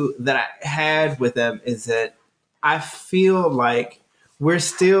issue that I had with them is that I feel like we're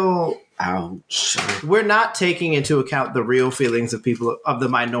still... Ouch. We're not taking into account the real feelings of people, of the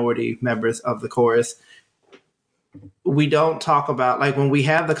minority members of the chorus. We don't talk about, like, when we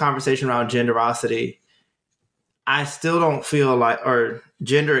have the conversation around genderosity, I still don't feel like, or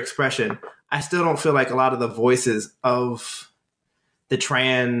gender expression, I still don't feel like a lot of the voices of the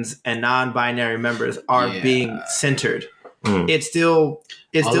trans and non-binary members are being centered. It's still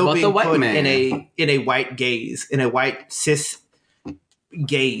being put in a white gaze, in a white cis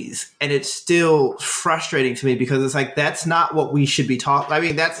gaze, and it's still frustrating to me because it's like, that's not what we should be talking. I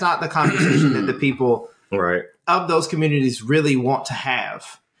mean, that's not the conversation that the people of those communities really want to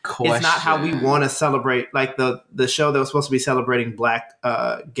have. It's not how we want to celebrate, like the show that was supposed to be celebrating Black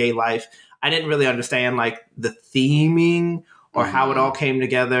gay life. I didn't really understand like the theming or how it all came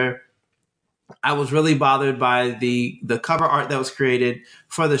together. I was really bothered by the cover art that was created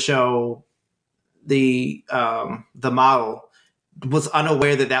for the show. The model was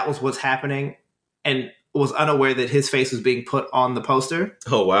unaware that was what's happening and was unaware that his face was being put on the poster.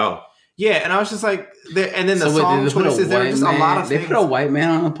 Oh, wow. Yeah, and I was just like, and then the song choices, there were just a lot of things. They put a white man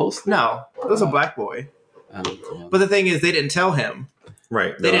on the poster? No, it was a black boy. Oh, but the thing is, they didn't tell him.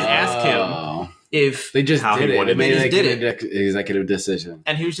 Right. They didn't ask him if... They just did it. They just did it. Executive decision.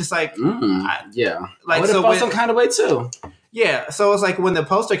 And he was just like... yeah. Like, I would have felt some kind of way, too. Yeah, so it was like, when the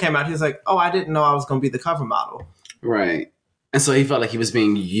poster came out, he was like, oh, I didn't know I was going to be the cover model. Right. And so he felt like he was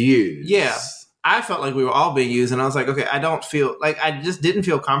being used. Yeah. I felt like we were all being used, and I was like, okay, I don't feel... Like, I just didn't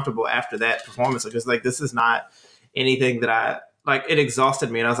feel comfortable after that performance, because, like, this is not anything that I... Like, it exhausted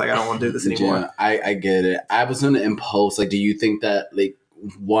me, and I was like, I don't want to do this anymore. Yeah, I get it. I was on the impulse. Like, do you think that, like,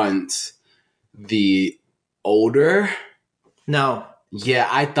 once the older... No. Yeah,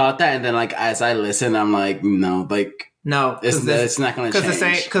 I thought that, and then like as I listen, I'm like, no, like No, it's not going to change.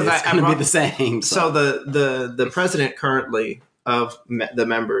 It's going to be the same. So the president currently of the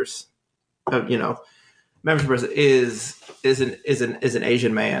members of members president is an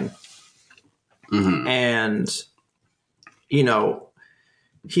Asian man, and he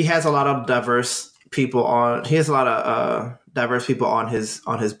has a lot of diverse people on. He has a lot of diverse people on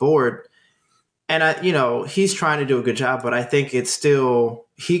his board. And he's trying to do a good job, but I think it's still,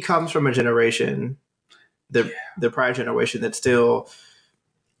 he comes from a generation, the prior generation, that still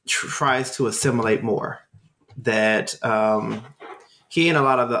tries to assimilate more. That he and a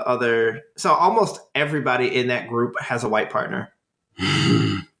lot of the other, so almost everybody in that group has a white partner,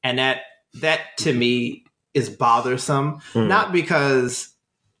 and that to me is bothersome. Not because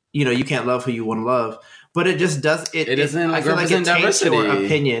you can't love who you want to love, but it just does it. It doesn't I feel like it takes your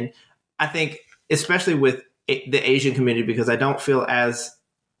opinion. I think, especially with the Asian community, because I don't feel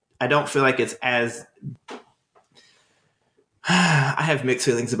like it's as I have mixed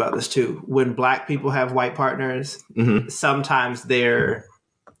feelings about this too. When Black people have white partners, sometimes their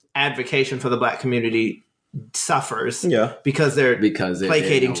advocacy for the Black community suffers because they're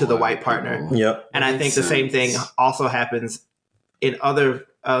placating to the white partner. And I think the same thing also happens in other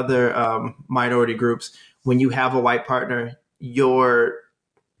minority groups. When you have a white partner, your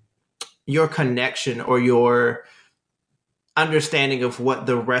connection or your understanding of what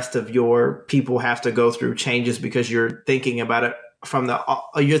the rest of your people have to go through changes, because you're thinking about it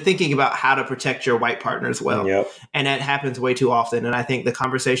you're thinking about how to protect your white partner as well. And that happens way too often. And I think the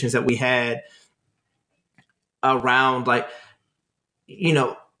conversations that we had around,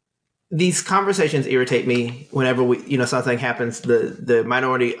 these conversations irritate me whenever something happens.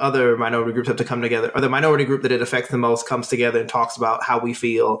 The other minority groups have to come together, or the minority group that it affects the most comes together and talks about how we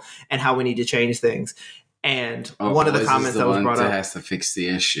feel and how we need to change things. And one of the comments that was brought up has to fix the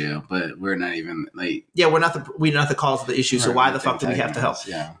issue, but we're not even we're not the cause of the issue. So why the fuck do we have to help?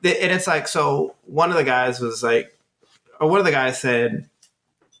 Yeah. And it's like, so one of the guys said,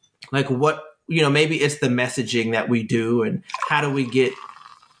 what, maybe it's the messaging that we do, and how do we get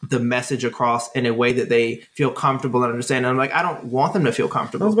the message across in a way that they feel comfortable and understand. And I'm like, I don't want them to feel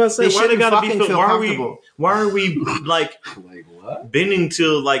comfortable. I was about to say, why they gotta feel comfortable? Why are we what? Bending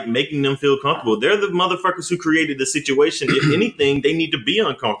to making them feel comfortable? They're the motherfuckers who created the situation. If anything, they need to be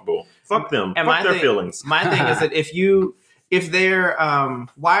uncomfortable. Fuck them. And fuck their feelings. My thing is that if they're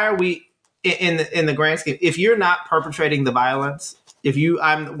why are we in the grand scheme? If you're not perpetrating the violence,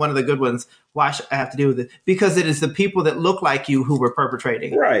 I'm one of the good ones. Why should I have to deal with it? Because it is the people that look like you who were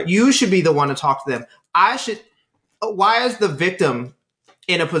perpetrating. Right. You should be the one to talk to them. Why is the victim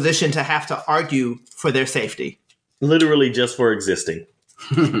in a position to have to argue for their safety? Literally just for existing.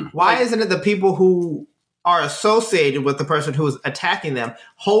 Why isn't it the people who are associated with the person who is attacking them,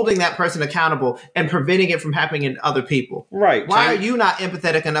 holding that person accountable and preventing it from happening in other people? Right. Why are you not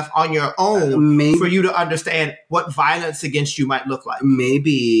empathetic enough on your own for you to understand what violence against you might look like?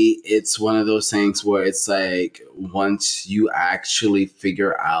 Maybe it's one of those things where it's like, once you actually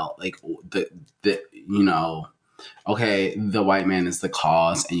figure out okay, the white man is the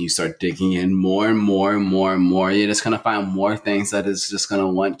cause, and you start digging in more and more and more and more, you're just going to find more things that is just going to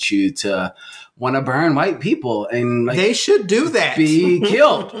want you to want to burn white people, and they should do that, be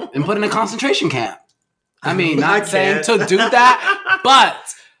killed and put in a concentration camp. I mean, not saying to do that,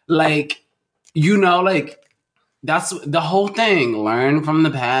 but that's the whole thing. Learn from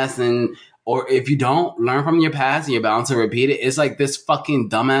the past, or if you don't learn from your past and you're bound to repeat it, it's like this fucking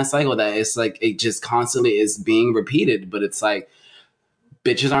dumbass cycle that it's like it just constantly is being repeated. But it's like,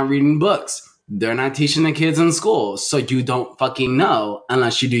 bitches aren't reading books. They're not teaching the kids in school, so you don't fucking know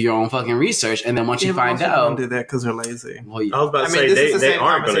unless you do your own fucking research. And then once you find out, don't do that because they're lazy. Well, yeah. I was about to say they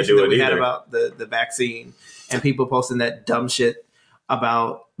aren't going to do it we either. Had about the vaccine and people posting that dumb shit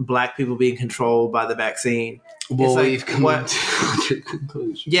about Black people being controlled by the vaccine. Well, we've come to a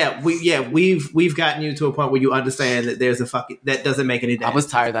conclusion. We've gotten you to a point where you understand that there's that doesn't make any sense. I was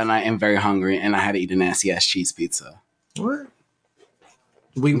tired that night and very hungry, and I had to eat a nasty ass cheese pizza. What?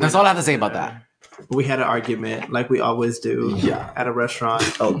 That's all I have to say about that. We had an argument like we always do at a restaurant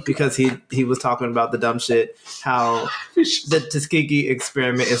because he was talking about the dumb shit, how the Tuskegee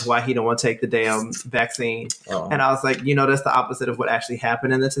experiment is why he don't want to take the damn vaccine. And I was like, that's the opposite of what actually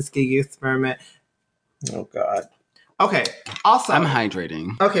happened in the Tuskegee experiment. Oh, God. Okay. Also, I'm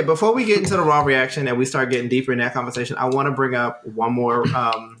hydrating. Okay, before we get into the raw reaction and we start getting deeper in that conversation, I want to bring up one more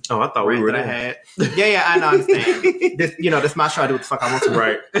I thought we were that I had. Yeah, I know, I understand. This is my show. I do what the fuck I want to.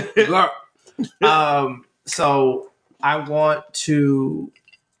 Right. So I want to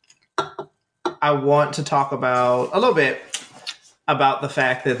talk about a little bit about the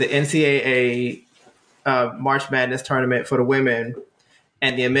fact that the NCAA March Madness tournament for the women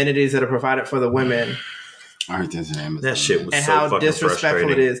and the amenities that are provided for the women that shit was and so how fucking disrespectful frustrating.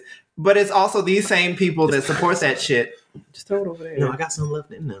 it is. But it's also these same people that support that shit. Just throw it over there. No, I got some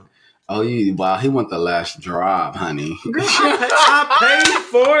left in now. Oh, wow, he want the last drop, honey. Girl, I paid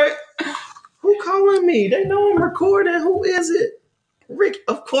for it. Who calling me? They know I'm recording. Who is it? Rick,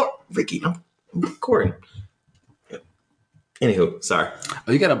 of course. Ricky, I'm recording. Anywho, sorry.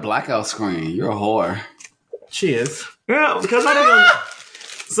 Oh, you got a blackout screen. You're a whore. She is. Yeah, because I don't.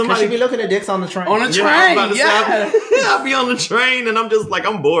 Somebody be looking at dicks on the train. On a Yeah, I was about train, to say, yeah. I'll be on the train and I'm just like,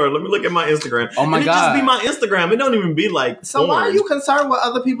 I'm bored. Let me look at my Instagram. Oh my and God. It just be my Instagram. It don't even be like So why are you concerned with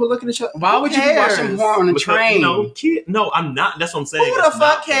other people looking at you? Why would you be watching porn on a train? No, I'm not. That's what I'm saying. Who the It's fuck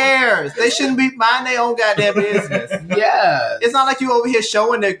not porn. cares? They shouldn't be mind their own goddamn business. Yeah. It's not like you over here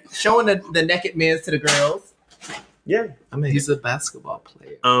showing the naked men to the girls. Yeah, I mean, He's a basketball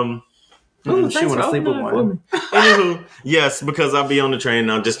player. Ooh, She want to sleep with one. Anywho, yes, because I'll be on the train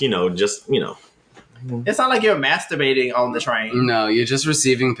and I'll just. It's not like you're masturbating on the train. No, you're just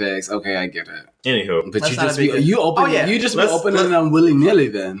receiving pics. Okay, I get it. Anywho, But That's you not just a big deal. you open Oh, yeah. you just be Let's- opening them willy nilly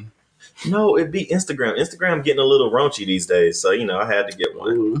then. no, it'd be Instagram. Instagram getting a little raunchy these days, so I had to get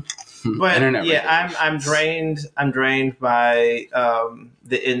one. Ooh. But Internet yeah, regulation. I'm drained. I'm drained by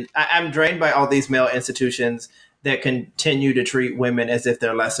I'm drained by all these male institutions that continue to treat women as if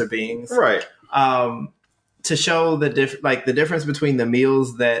they're lesser beings. Right. To show the difference between the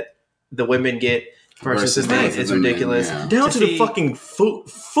meals that the women get versus the men is the men, ridiculous. yeah. Down to the see- fucking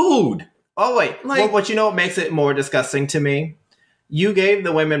food. Oh wait, Like- what you know what makes it more disgusting to me? You gave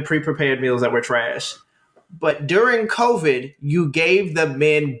the women pre-prepared meals that were trash, but during COVID, you gave the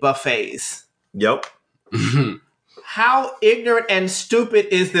men buffets. Yep. How ignorant and stupid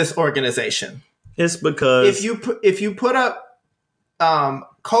is this organization? It's because If you put up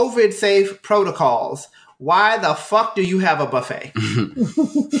COVID safe protocols, why the fuck do you have a buffet?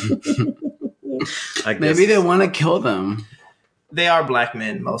 I guess Maybe they want to kill them. They are black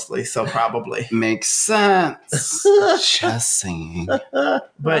men mostly, so probably. Makes sense. Just saying.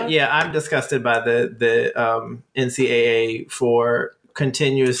 But yeah, I'm disgusted by the NCAA for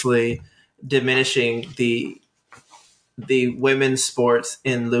continuously diminishing the women's sports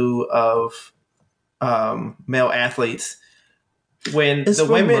in lieu of male athletes. When It's the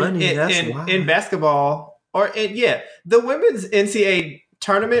for women money, that's why. in basketball the women's NCAA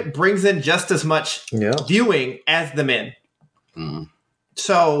tournament brings in just as much Yeah. viewing as the men. Mm,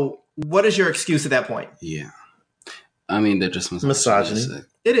 So what is your excuse at that point? yeah. I mean, they're just Misogyny. misogynistic.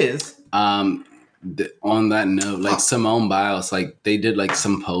 It is. On that note, like Simone Biles, like they did like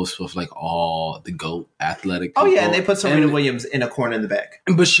some posts with like all the GOAT athletic Oh people. yeah, and they put Serena And- Williams in a corner in the back.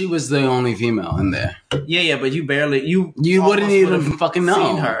 But she was the only female in there. Yeah, but you barely you You wouldn't almost even would've fucking know.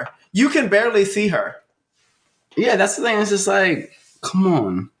 seen her. You can barely see her. Yeah, that's the thing. It's just like, come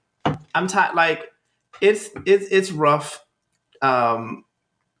on. I'm tired. Like it's rough.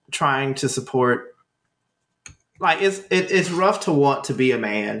 Trying to support. Like it's rough to want to be a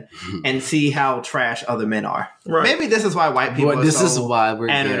man and see how trash other men are. Right. Maybe this is why white people But are this so is why we're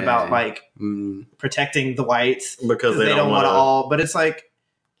adamant gay. about like Mm, protecting the whites Because they don't want want to all. But it's like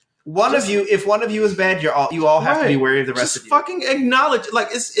if one of you is bad, you all have to be Right. wary of the rest Just of you. fucking acknowledge. Like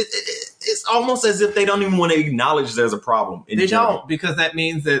it's almost as if they don't even want to acknowledge there's a problem. In They general. don't, because that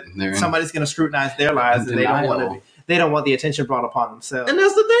means that They're in somebody's going to scrutinize their lives, and they don't want denial. to. They don't want the attention brought upon themselves. And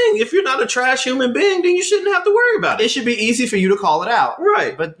that's the thing. If you're not a trash human being, then you shouldn't have to worry about It it. should be easy for you to call it out,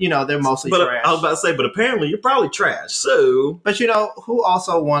 Right. but they're mostly But trash. I was about to say, but apparently you're probably trash. So But who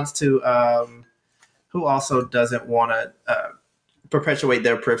also wants to? Who also doesn't want to perpetuate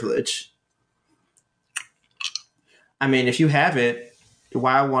their privilege? I mean, if you have it,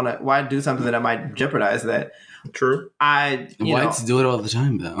 why do something that might jeopardize that? true. Whites do it all the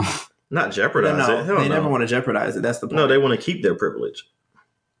time, though. Not jeopardize No, it. Hell they no. never want to jeopardize it. That's the point. No, they want to keep their privilege.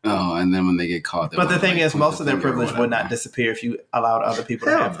 Oh, and then when they get caught, they But the wanna, thing like, is, point most the of their finger or privilege would not whatever. disappear if you allowed other people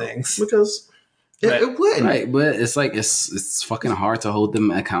to Hell have no. things. Because Right. it wouldn't. Right, but it's like it's fucking hard to hold them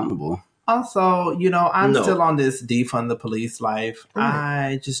accountable. Also, I'm No. still on this defund the police life. Right.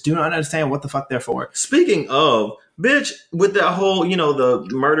 I just do not understand what the fuck they're for. Speaking of, bitch, with that whole, the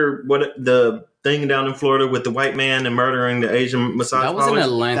murder, the thing down in Florida with the white man and murdering the Asian massage That was in parlors.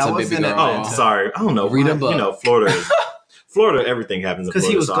 Atlanta, That was baby in girl. Atlanta. Oh, sorry. I don't know. Read a why. book. Florida. Florida, everything happens in 'Cause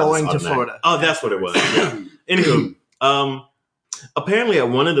Florida. he was so I just going to automatic- Florida. Oh, that's what it was. Yeah. Anywho, apparently at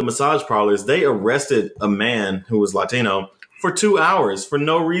one of the massage parlors, they arrested a man who was Latino for 2 hours for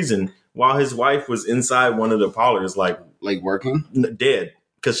no reason while his wife was inside one of the parlors, like Like working. dead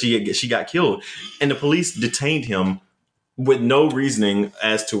because she got killed, and the police detained him with no reasoning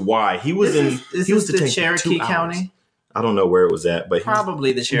as to why. He was he was the detained for Cherokee 2 hours. County. I don't know where it was at, but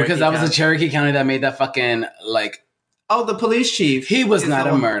Probably the Cherokee because that was County. the Cherokee County that made that fucking like. Oh, the police chief. He was is not the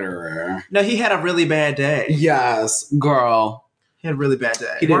a one- murderer. No, he had a really bad day. Yes, girl. He had a really bad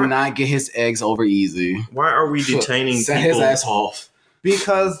day. He did not get his eggs over easy. why are we detaining Set people his ass off.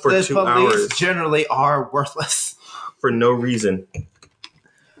 Because For the 2 police hours. generally are worthless. for no reason?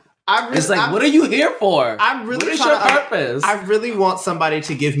 It's like, what are you here for? I'm really what is trying your to- purpose? I really want somebody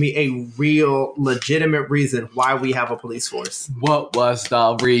to give me a real, legitimate reason why we have a police force. What was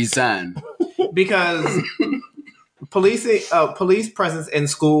the reason? Because police presence in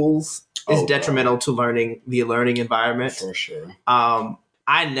schools is detrimental to the learning environment. For sure.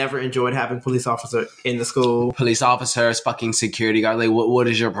 I never enjoyed having police officer in the school. Police officers, fucking security guard. Like, what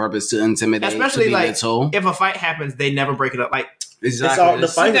is your purpose to intimidate? Especially to be like little? if a fight happens, they never break it up. Like, Exactly. the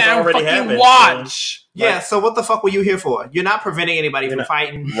fight has Sit down, already fucking happened, watch. yeah. So what the fuck were you here for? You're not preventing anybody from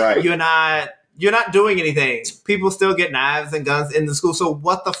fighting. Right. You're not doing anything. People still get knives and guns in the school. So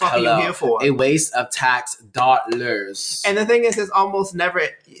what the fuck are you here for? A waste of tax dollars. And the thing is, it's almost never.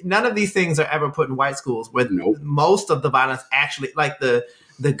 None of these things are ever put in white schools, where Nope. most of the violence actually, like the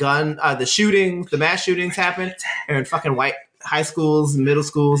gun, the shootings, the mass shootings happen in fucking white high schools, middle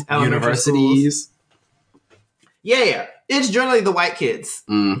schools, elementary schools. Universities. Yeah. It's generally the white kids.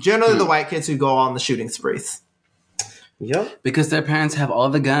 Generally the white kids who go on the shooting sprees. Yep. Because their parents have all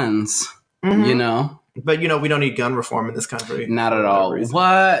the guns. Mm-hmm. You know? But we don't need gun reform in this country. Not at all.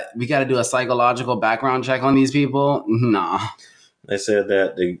 What? We got to do a psychological background check on these people? Nah. They said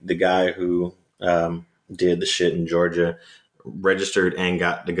that the guy who did the shit in Georgia registered and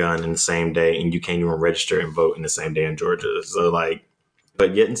got the gun in the same day, and you can't even register and vote in the same day in Georgia. So like,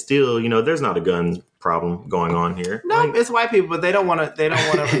 but yet and still, there's not a gun problem going on here. No, it's white people, but they don't want to. They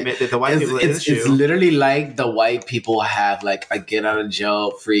don't want to admit that the white people are the It's issue. literally like the white people have like a get out of jail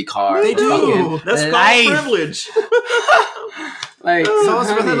free card. They do. Fucking That's life. called privilege. Like, So it's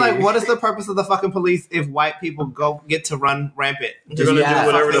really honey. like, what is the purpose of the fucking police if white people get to run rampant? They're gonna Yeah. do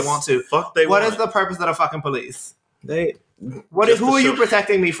whatever they the want to. fuck they What want. is the purpose of the fucking police? They Who Just to are you show-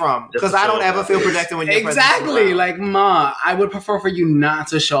 protecting me from? just Because to I show don't ever up. feel protected when you're Exactly. Like, ma, I would prefer for you not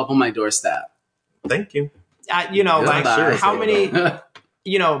to show up on my doorstep. Thank you. like Goodbye. how many?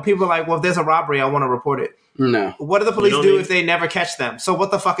 People are like, well, if there's a robbery, I want to report it. No. What do the police don't do need- if they never catch them? So what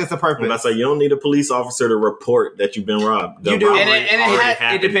the fuck is the purpose? And I say you don't need a police officer to report that you've been robbed. The You do. robbery And it already has-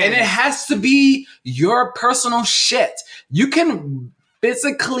 happened. it depends. And it has to be your personal shit. You can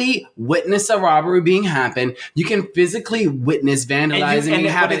physically witness a robbery being happen. You can physically witness vandalizing and being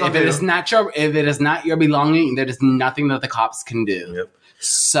what happen. they If gonna it is not your belonging, there is nothing that the cops can do. Yep.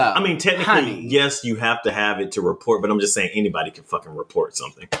 So I mean, technically, honey, yes, you have to have it to report, but I'm just saying anybody can fucking report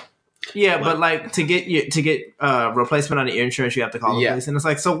something. Yeah, but like to get replacement on your insurance, you have to call the Yeah. police, and it's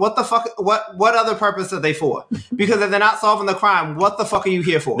like, so what the fuck? What other purpose are they for? Because if they're not solving the crime, what the fuck are you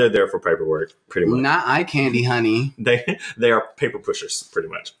here for? They're there for paperwork, pretty much. not eye candy, honey. They are paper pushers, pretty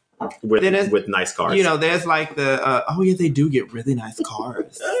much, Then it's- with nice cars. There's like they do get really nice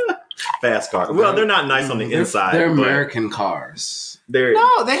cars. Fast cars. Well, they're not nice on the inside. They're but American cars. They're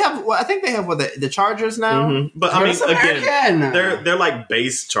No, they have. Well, I think they have the Chargers now. Mhm. But I mean, It's again, American. they're like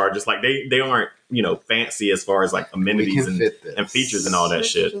base charges. Like they aren't fancy as far as like We amenities can fit this. and features and all that It's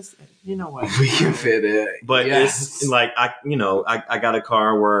shit. just- you know what? We can fit it. But Yes. it's like I got a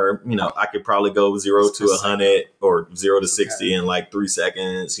car where I could probably go 0 to 100 or 0 to 60 in like 3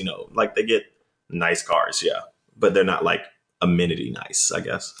 seconds. Like they get nice cars, yeah, but they're not like amenity nice, I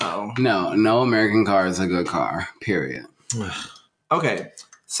guess. Oh, No American car is a good car. Period. okay.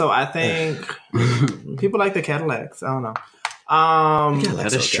 So I think people like the Cadillacs. I don't know.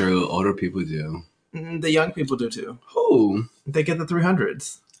 That is true. Older people do. The young people do too. Who? They get the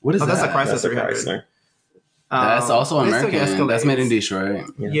 300s. What is Oh, that's that? a Chrysler That's a 300. Chrysler. That's also They still get American. That's made in Escalades.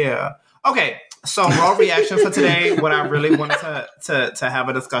 Detroit. Yeah. Okay. So raw reaction for today. What I really wanted to have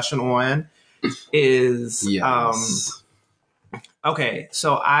a discussion on is Yes. okay.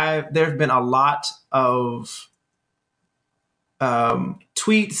 So there's been a lot of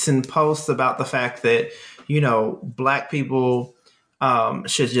tweets and posts about the fact that Black people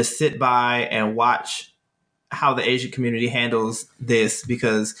should just sit by and watch how the Asian community handles this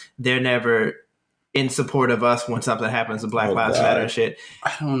because they're never in support of us when something happens to Black Lives God. Matter and shit.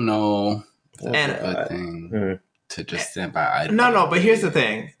 I don't know. That's And- a good thing Mhm. to just stand by. No, but here's the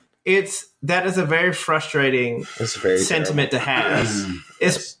thing. That is a very frustrating It's very sentiment to have.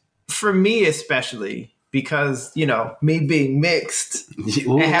 It's for me especially because, me being mixed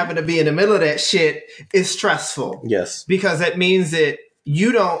and having to be in the middle of that shit is stressful. Yes. Because that means that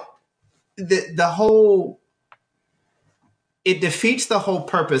you don't the whole it defeats the whole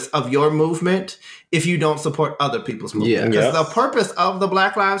purpose of your movement if you don't support other people's movement. Because the purpose of the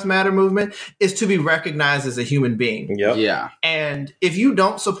Black Lives Matter movement is to be recognized as a human being. Yeah. And if you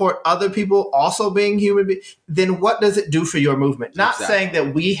don't support other people also being human beings, then what does it do for your movement? Not saying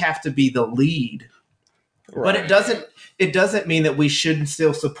that we have to be the lead, but it doesn't mean that we shouldn't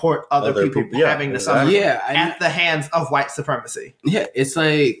still support other people having to suffer at the hands of white supremacy. Yeah, it's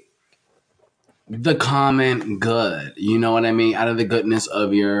like the common good, you know what I mean? Out of the goodness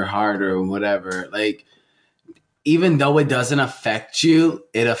of your heart or whatever. Like, even though it doesn't affect you,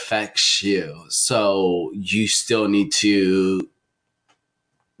 it affects you. So you still need to,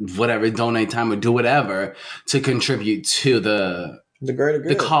 whatever, donate time or do whatever to contribute to the greater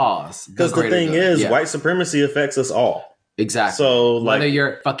good, the cause. Because the thing is, white supremacy affects us all. Exactly. So, whether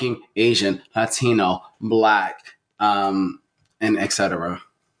you're fucking Asian, Latino, Black, and etc.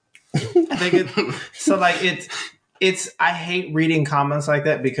 I think it's I hate reading comments like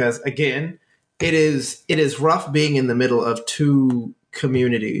that because again, it is rough being in the middle of two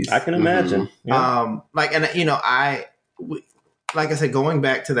communities. I can imagine. Like I said, going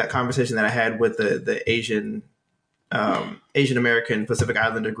back to that conversation that I had with the Asian American Pacific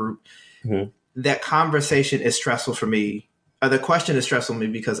Islander group, that conversation is stressful for me. The question is stressful for me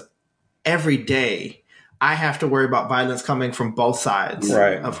because every day I have to worry about violence coming from both sides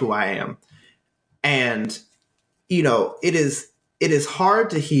of who I am. And, it is hard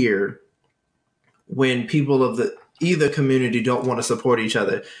to hear when people of either community don't want to support each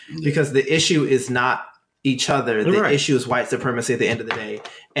other because the issue is not each other. The issue is white supremacy at the end of the day.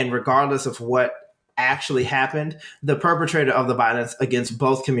 And regardless of what actually happened, the perpetrator of the violence against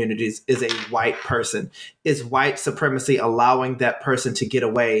both communities is a white person. Is white supremacy allowing that person to get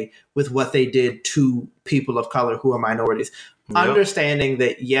away with what they did to people of color who are minorities? Understanding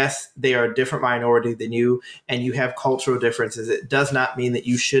that, yes, they are a different minority than you and you have cultural differences, it does not mean that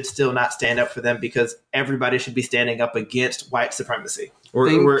you should still not stand up for them because everybody should be standing up against white supremacy.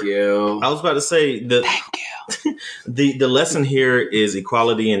 Thank you. I was about to say the lesson here is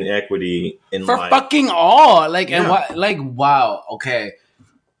equality and equity in for life. Fucking all. And what? Wow. Okay.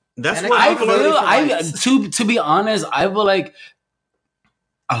 That's what I feel. To be honest, I feel like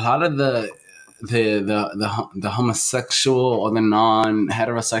a lot of the homosexual or the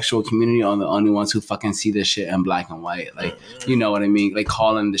non-heterosexual community are the only ones who fucking see this shit in black and white. You know what I mean?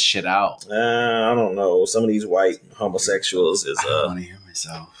 Calling this shit out. I don't know. Some of these white homosexuals is. I don't want to hear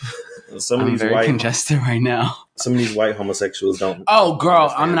myself. I'm very congested right now. Some of these white homosexuals don't. Oh, girl,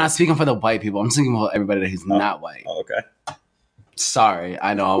 I'm not speaking for the white people. I'm speaking for everybody who's not white. Oh, okay. Sorry,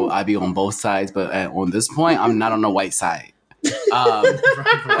 I know I be on both sides, but on this point, I'm not on the white side.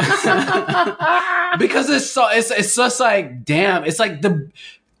 Because it's just like, damn, it's like the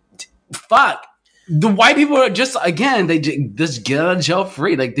white people are just, again, they just get out of jail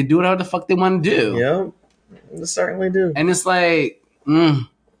free. They do whatever the fuck they want to do. Yeah, they certainly do. And it's like,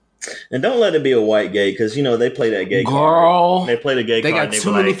 and don't let it be a white gay, because they play that gay card. They play the gay card. They got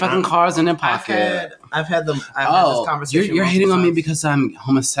too many fucking cars in their pocket. I've had this conversation. You're hating on me because I'm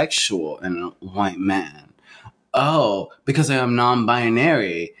homosexual and a white man. Oh, because I am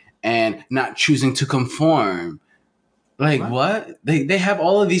non-binary and not choosing to conform. What? They have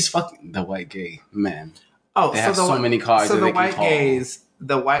all of these fucking the white gay men. Oh, they have so many cars. So the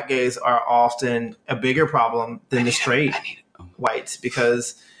white gays are often a bigger problem than the straight whites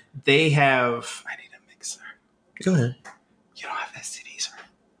because they have. I need a mixer. Go ahead. You don't have STDs, right?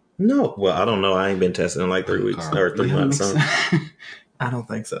 No. Well, I don't know. I ain't been tested in 3 weeks or 3 months. So. I don't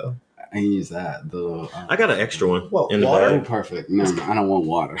think so. I use that. I got an extra one in the water. bag. Perfect. No, I don't want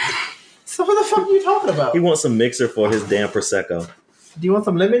water. So what the fuck are you talking about? He wants a mixer for his damn prosecco. Do you want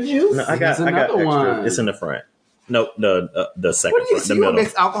some lemon juice? No, I got extra. One. It's in the front. Nope, the second. What do you front, the middle.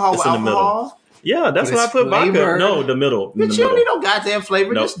 Mix alcohol with alcohol? Yeah, that's what I put vodka. No, the middle. But you don't need no goddamn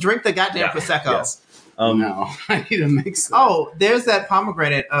flavor. Nope. Just drink the goddamn prosecco. Yes. No, I need a mixer. Oh, there's that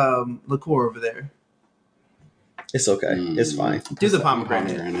pomegranate liqueur over there. It's okay. It's fine. Do the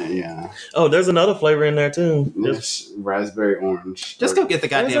pomegranate in it, yeah. Oh, there's another flavor in there too. There's raspberry orange. Just go get the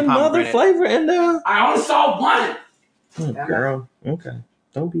goddamn There's another pomegranate. flavor in there. I only saw one. Oh, girl. Okay.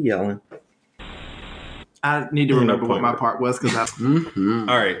 Don't be yelling. I need to remember what my part was because All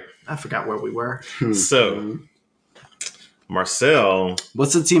right. I forgot where we were. So, Marcel.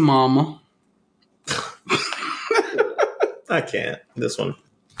 What's the team, mama? I can't. This one.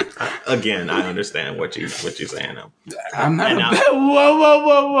 Again, I understand what you're saying. I'm not.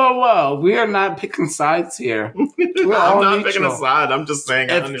 Whoa! We are not picking sides here. I'm not picking a side. I'm just saying.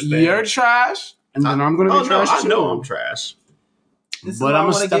 If I understand. You're trash, and then I'm going to be trash too. I know I'm trash. But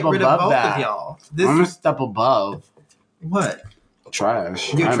I'm gonna step above that. I'm gonna step above. What?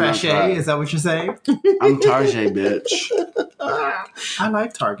 Trash. You I'm not trashy? trash. Is that what you're saying? I'm Tarjay, bitch. I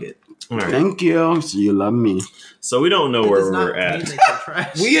like Target. All right. Thank you. So you love me. So we don't know It where does not we're mean at. that you're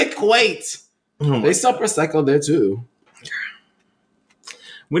trash. We equate. Oh my They sell Prosecco there too.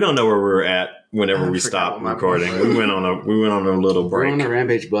 We don't know where we were at whenever I we forgot stopped what my recording. point was. We went on a little We're break. on a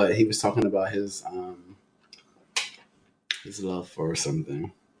rampage, but he was talking about his love for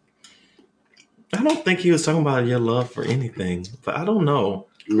something. I don't think he was talking about your love for anything, but I don't know.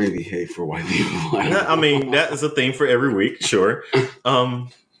 Maybe hate for white people. I mean, that is a thing for every week, sure.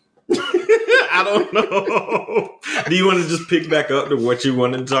 I don't know. Do you want to just pick back up to what you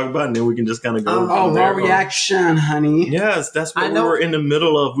wanted to talk about, and then we can just kind of go? Oh, from raw there? reaction, honey. Yes, that's I what we know- were in the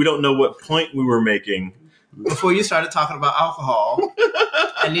middle of. We don't know what point we were making. Before you started talking about alcohol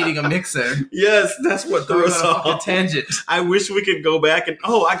and needing a mixer, Yes, that's what threw going us on a fucking off. tangent. I wish we could go back and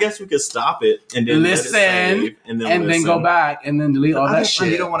I guess we could stop it and then Listen, let it save, and then then go back and then delete all that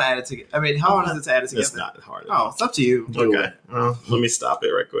shit. You don't want to add it together. I mean, how hard is it to add it together? It's not hard. Oh, it's up to you. Okay. Well, let me stop it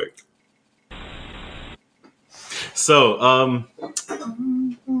right quick. So,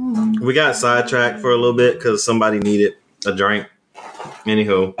 we got sidetracked for a little bit because somebody needed a drink.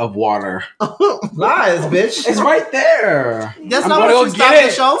 Anywho, Of water. Lies, bitch. It's right there. That's I'm not gonna what go you get stopped the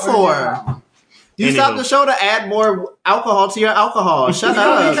it. show for. You Anywho. stopped the show to add more alcohol to your alcohol. Shut We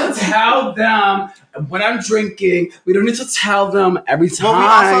don't up. need to tell them when I'm drinking. We don't need to tell them every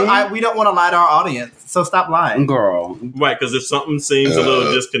time. Well, we don't want to lie to our audience, so stop lying. Girl. right? Because if something seems a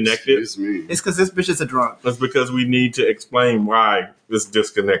little disconnected, Excuse me. It's because this bitch is a drunk. that's because we need to explain why it's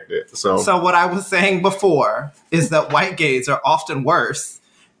disconnected. So So what I was saying before is that white gays are often worse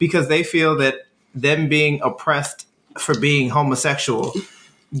because they feel that them being oppressed for being homosexual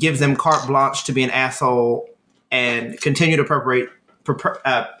gives them carte blanche to be an asshole and continue to perpetuate,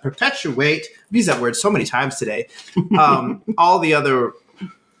 I've used that word so many times today, all the other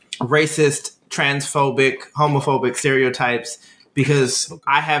racist, transphobic, homophobic stereotypes because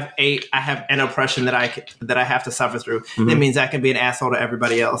I have an oppression that I have to suffer through. That means I can be an asshole to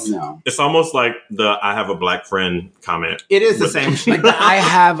everybody else. No. it's almost like the "I have a black friend" comment. It is the same shit. Like I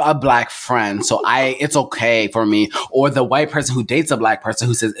have a black friend, so it's okay for me. Or the white person who dates a black person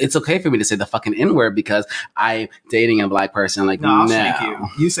who says it's okay for me to say the fucking N-word because I'm dating a black person. Like, No, I'll no. shank you.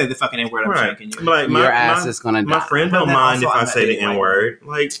 You say the fucking N-word, I'm Right? shanking you. Like Your ass is gonna my die. friend But don't then mind if also I I'm say the a white N-word.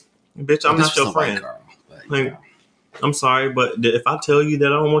 Like, bitch, I'm This not your is a white friend. girl, but, Like, yeah. I'm sorry, but if I tell you that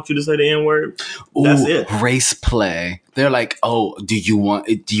I don't want you to say the N-word, Ooh, that's it. race play. They're like, oh, do you want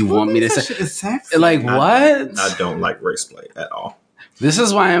me to That say? shit is sexy. Like, what? I don't like race play at all. This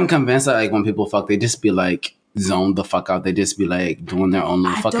is why I'm convinced that like when people fuck, they just be like zoned the fuck out. They just be like doing their own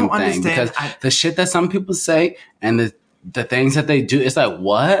little I fucking don't thing. understand. Because the shit that some people say and the things that they do, it's like,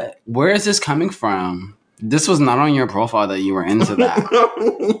 what? Where is this coming from? This was not on your profile that you were into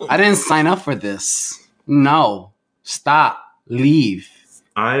that. I didn't sign up for this. No. Stop. Leave.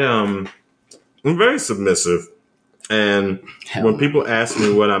 I'm very submissive, and Hell when no. people ask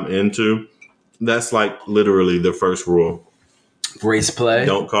me what I'm into, that's like literally the first rule. Race play.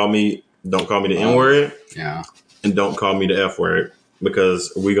 Don't call me the N-word, Yeah. and don't call me the F-word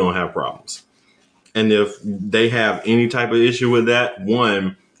because we're gonna have problems. And if they have any type of issue with that,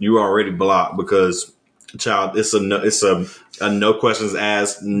 one, you already blocked because, child, it's a no questions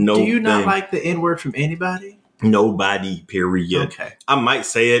asked. No, Do you not thing. like the N-word from anybody? Nobody. Period. Okay. I might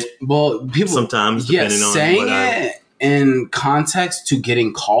say it Well, people sometimes, depending on. saying But it in context to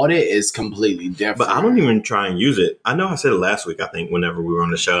getting called it is completely different. But I don't even try and use it. I know I said it last week, I think, whenever we were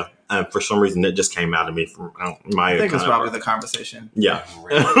on the show. For some reason, it just came out of me from my I think it's kind of- probably the conversation. Yeah.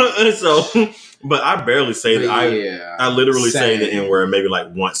 So, but I barely say that. I literally say the Same. N-word maybe like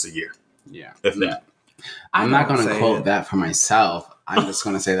once a year, Yeah. if that. I'm not don't going to say quote it. that for myself. I'm just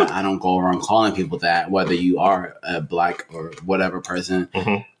going to say that I don't go around calling people that, whether you are a black or whatever person.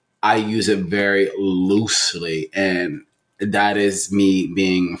 Mhm. I use it very loosely. And that is me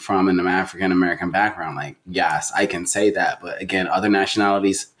being from an African American background. Like, yes, I can say that. But again, other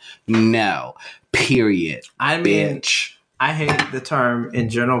nationalities, no. Period. I mean, Bitch. I hate the term in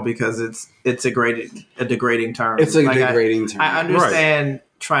general because it's a degrading term. It's a Like, degrading term. I understand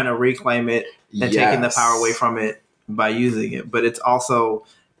trying to reclaim it and taking the power away from it by using it, but it's also,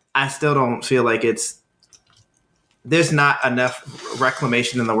 I still don't feel like there's not enough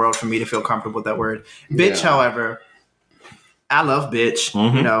reclamation in the world for me to feel comfortable with that word. Bitch, Yeah. however, I love bitch.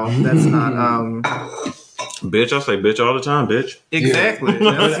 Mhm. You know, that's not Bitch, I say bitch all the time, bitch. exactly.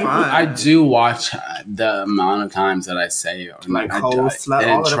 That's fine. I do watch the amount of times that I say it. Like I hoe, slut, all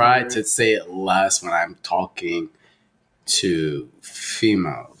and of them try words. to say it less when I'm talking to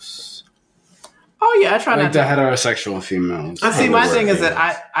females. Oh yeah, I try like not the to. heterosexual females. I see. My thing is that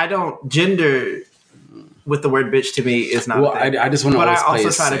I don't gender with the word bitch to me is not. Well, a thing. I just want to. But I always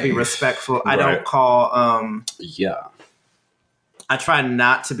also play try it to be safe. respectful. I Right. don't call. Yeah. I try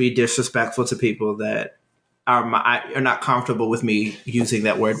not to be disrespectful to people that are not comfortable with me using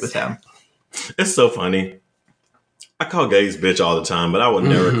that word with them. It's so funny. I call gays bitch all the time, but I would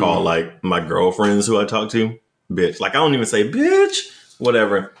never call like my girlfriends who I talk to bitch. Like I don't even say bitch,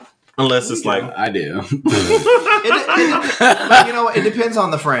 whatever, unless it's like I do. But you know, it depends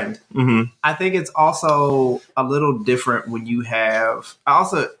on the friend. mhm. I think it's also a little different when you have. I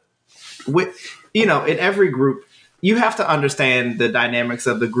also, with in every group, you have to understand the dynamics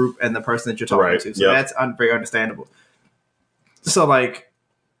of the group and the person that you're talking Right, to. So yep. that's very understandable. So like,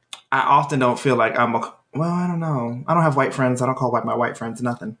 I often don't feel like I don't know. I don't have white friends. I don't call my white friends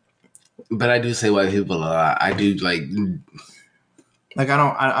nothing. But I do say white people a lot. I do like. Like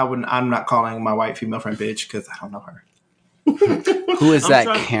I wouldn't. I'm not calling my white female friend bitch because I don't know her. Who is I'm that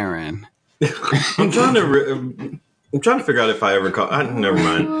trying- Karen? I'm trying to figure out if I ever call. Never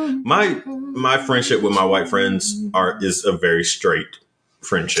mind. My friendship with my white friends is a very straight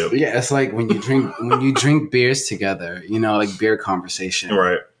friendship. Yeah, it's like when you drink beers together. Like beer conversation.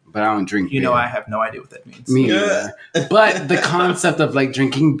 Right. But I don't drink. You beer. know, I have no idea what that means. Me Yeah. neither. But the concept of like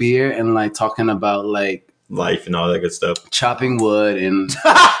drinking beer and like talking about like Life and all that good stuff. chopping wood and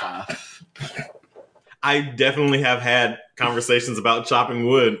stuff. I definitely have had conversations about chopping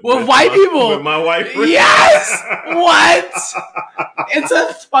wood With white people. With my white friends. Yes! What? It's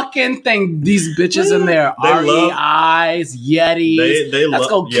a fucking thing. These bitches in there. They love- REIs, Yetis. They Let's love-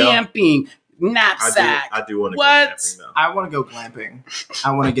 go yeah. camping. Knapsack. I do want to What? go camping though. I want to go glamping. I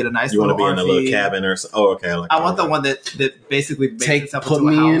want to get a nice. You want to be RV. in a little cabin or something? Oh, okay. I want the one that basically makes itself put into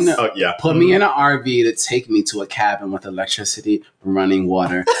a me house. in- Oh yeah. Put me in an RV to take me to a cabin with electricity, running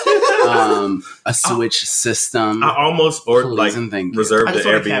water, a switch system. I almost or Please like and thank you. reserved I the just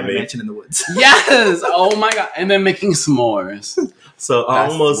want a cabin Airbnb. mansion in the woods. Yes! Oh my god. And then making s'mores. So I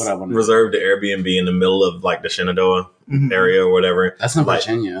That's almost what I wanna do. reserved the Airbnb in the middle of like the Shenandoah Mhm. area or whatever. That's in Like,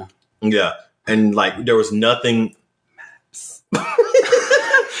 Virginia. Yeah. And like there was nothing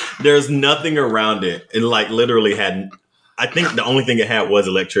there's nothing around it. And like literally I think the only thing it had was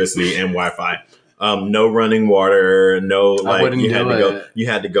electricity and Wi-Fi. No running water, no like wouldn't you had do to go it. you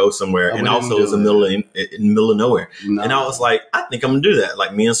had to go somewhere. I And wouldn't also it was do in the middle of nowhere. No. And I was like, I think I'm gonna do that.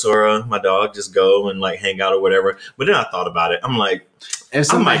 Like me and Sora, my dog, just go and like hang out or whatever. But then I thought about it. I'm like, if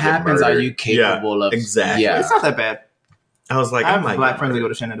something might get happens, are murdered. you capable of exactly. Yeah. It's not that bad. I was like, I have might black get friends that murdered. go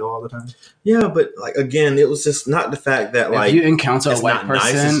to Shenandoah all the time. Yeah, but like again, it was just not the fact that like if you encounter a it's white not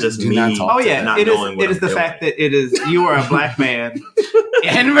nice, person, it's just do me. not talk Oh to yeah, them. not it is. knowing what It is I'm the doing. fact that you are a black man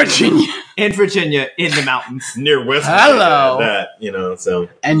In Virginia. in Virginia in the mountains. near West Hello. Virginia, so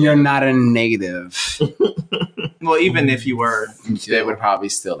And you're not a native. Well, even if you were, They would probably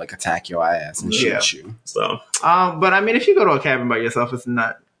still like attack your ass and Yeah. shoot you. but I mean, if you go to a cabin by yourself, it's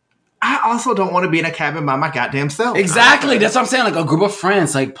not. I also don't want to be in a cabin by my goddamn self. Exactly. That's what I'm saying. Like a group of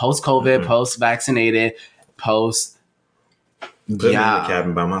friends, like post-COVID, Mhm. post-vaccinated, post. put me in Yeah. the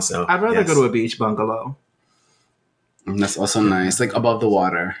cabin by myself. I'd rather Yes. go to a beach bungalow. And that's also nice. Like above the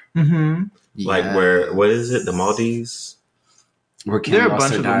water. Mm-hmm. like where what is it? The Maldives. Where Ken There are a lost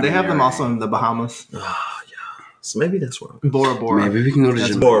bunch her of them. They have them diamond also in the Bahamas. Oh yeah. So maybe that's where I'm Bora Bora. Maybe we can go to That's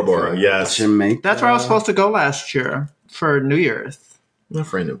Jamaica. Bora Bora, yes. Jamaica. That's where I was supposed to go last year for New Year's. My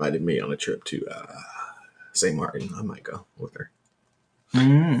friend invited me on a trip to St. Martin. I might go with her.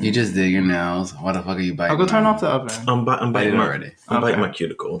 You just did your nails. What the fuck are you biting? I'll go turn on? off the oven. I'm Bite biting it my already. I'm biting Okay. my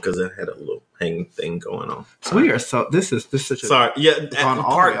cuticle because it had a little hanging thing going on. We are so. This is such a. Sorry. Yeah. on all the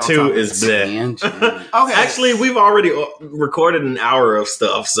way Part off 2 topic. is that. Tangent. Okay, Actually, we've already recorded an hour of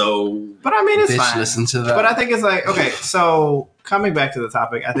stuff, so but I mean it's Bitch, fine. listen to that. But I think it's like okay. So coming back to the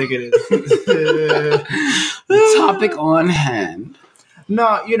topic, I think it is. The topic on hand.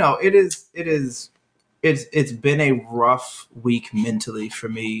 No, it is. It's been a rough week mentally for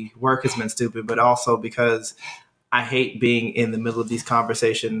me. Work has been stupid, but also because I hate being in the middle of these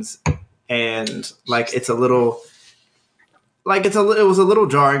conversations, and like it was a little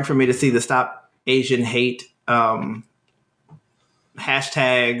jarring for me to see the Stop Asian Hate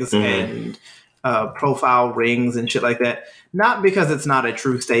hashtags and profile rings and shit like that. Not because it's not a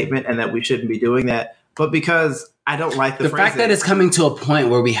true statement and that we shouldn't be doing that, but because I don't like The fact that it's coming to a point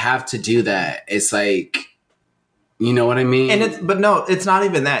where we have to do that, it's like, you know what I mean? and but no, it's not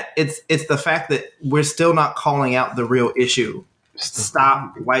even that. It's the fact that we're still not calling out the real issue.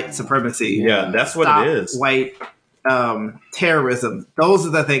 Stop white supremacy. yeah, that's what Stop it is. white terrorism. Those are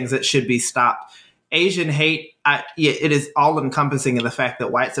the things that should be stopped. Asian hate it is all encompassing in the fact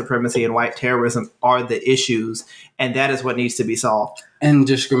that white supremacy and white terrorism are the issues, and that is what needs to be solved. And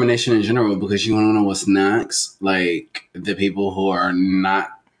discrimination in general, because you want to know what's next. Like the people who are not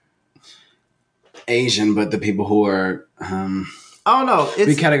Asian, but the people who are oh no,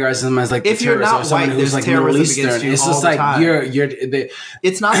 we categorize them as like if the you're terrorists not or someone white, who's there's like Middle terrorism against Eastern. you It's all just the like time.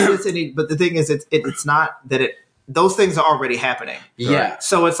 it's not that it's any, but the thing is, it's not that it. Those things are already happening. Yeah.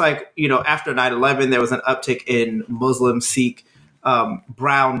 So it's like, after 9/11, there was an uptick in Muslim, Sikh,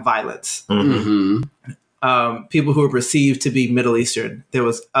 brown violence. Mm-hmm. People who are perceived to be Middle Eastern, there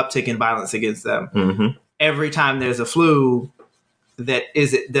was uptick in violence against them. Mm-hmm. Every time there's a flu that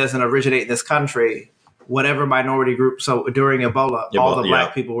doesn't originate in this country, whatever minority group. So during Ebola, all the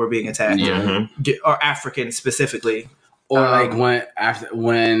black people were being attacked, or Africans specifically. Or like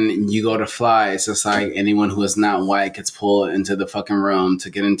when you go to fly, it's just like anyone who is not white gets pulled into the fucking room to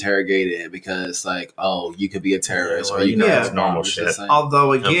get interrogated because like, oh, you could be a terrorist, or you could have normal shit. like,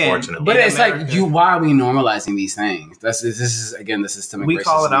 although again, unfortunately. but it's America, like why are we normalizing these things? This is the systemic. We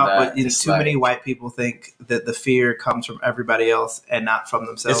call it racism out, but it's too many white people think that the fear comes from everybody else and not from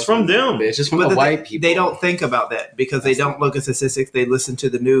themselves. It's from them. It's just from the white people. They don't think about that because they don't look at statistics. They listen to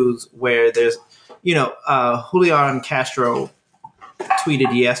the news where there's, Julian Castro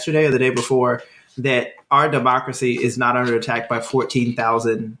tweeted yesterday or the day before that our democracy is not under attack by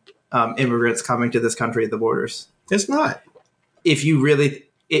 14,000 immigrants coming to this country at the borders. It's not. If you really,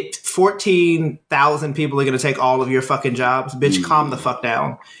 14,000 people are going to take all of your fucking jobs, bitch, calm the fuck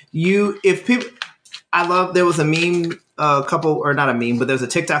down. There was a meme, not a meme, but there was a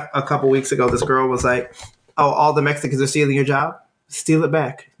TikTok a couple weeks ago. This girl was like, oh, all the Mexicans are stealing your job. Steal it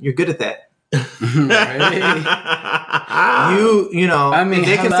back. You're good at that.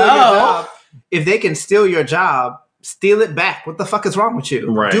 If they can steal your job, steal it back. What the fuck is wrong with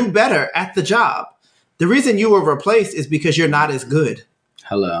you? Right. Do better at the job. The reason you were replaced is because you're not as good.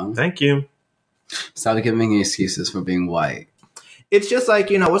 Hello. Thank you. Stop giving excuses for being white. It's just like,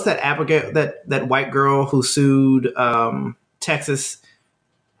 what's that Abigail, that white girl who sued the Texas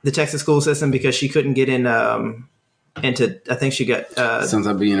school system because she couldn't get in into, I think she got some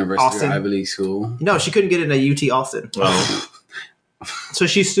type of university Austin. or Ivy League school. No, she couldn't get into UT Austin. Oh. So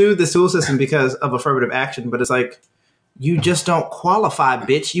she sued the school system because of affirmative action, but it's like, you just don't qualify,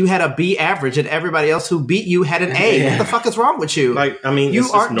 bitch. You had a B average and everybody else who beat you had an A. Yeah. What the fuck is wrong with you? Like, I mean,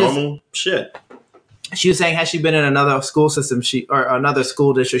 it's just normal shit. She was saying, had she been in another school system, or another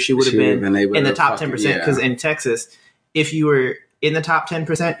school district, she would have been able in the to top 10%. Because in Texas, if you were in the top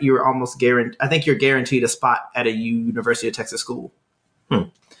 10%, you were almost guaranteed. I think you're guaranteed a spot at a University of Texas school.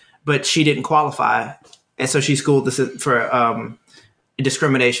 But she didn't qualify, and so she schooled this for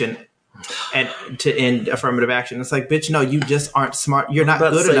discrimination and to end affirmative action. It's like, bitch, no, you just aren't smart. You're not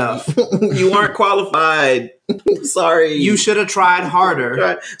good enough. You aren't qualified. Sorry. You should have tried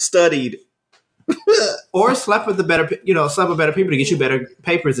harder. Studied. Or slept with better people to get you better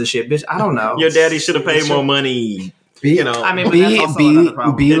papers and shit, bitch. I don't know. Your daddy should have paid more money. I mean, but that's also another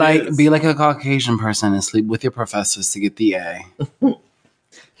problem. Be like a Caucasian person and sleep with your professors to get the A.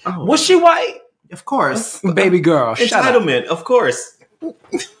 Was she white? Of course. Baby girl, entitlement, of course.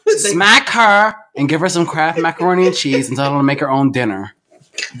 Smack her and give her some Kraft macaroni and cheese and tell her to make her own dinner.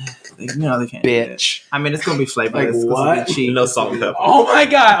 They can't. Bitch. I mean, it's gonna be flavorless. Like what? No salt and pepper. Oh my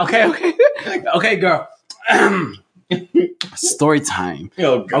god. Okay, girl. Story time.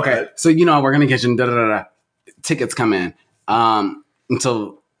 Oh god. Okay, so we're gonna get you. Tickets come in.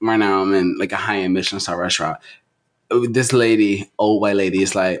 Until right now, I'm in like a high-end Michelin-star restaurant. This lady, old white lady,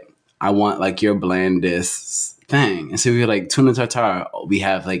 is like, I want like your blandest thing. And so we were like tuna tartare. We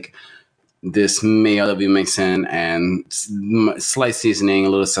have like this mayo that we mix in and slight seasoning, a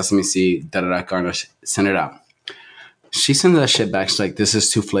little sesame seed, garnish, send it out. She sends that shit back. She's like, this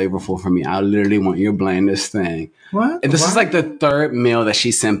is too flavorful for me. I literally want your blandest thing. What? And this is like the third meal that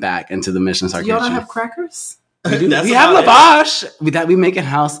she sent back into the Michelin-star kitchen. Y'all don't have crackers? We have lavash that we make in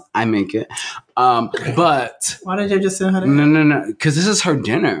house. I make it. But why did you just send her that? No. Because this is her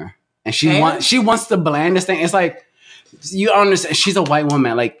dinner. And she wants the blandest thing. It's like, you understand, she's a white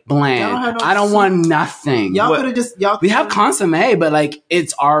woman, like bland. I don't want nothing. Y'all could have just we have consomme, but like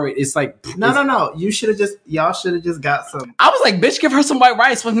it's like no. You should have y'all should have just got some. I was like, bitch, give her some white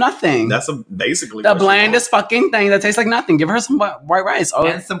rice with nothing. That's basically the blandest fucking thing that tastes like nothing. Give her some white rice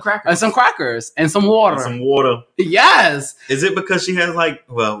and some crackers and some water. Yes. Is it because she has like?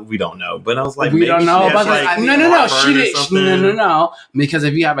 Well, we don't know, but I was like, we don't know about like, no. She did no. Because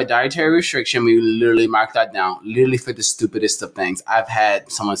if you have a dietary restriction, we literally mark that down. Literally for the stupidest of things. I've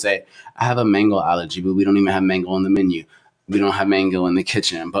had someone say, I have a mango allergy, but we don't even have mango on the menu. we don't have mango in the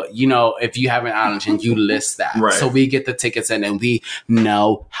kitchen. But, you know, if you have an allergen, you list that. Right. So we get the tickets in and we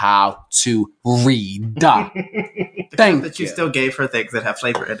know how to read. Thank That you still gave her things that have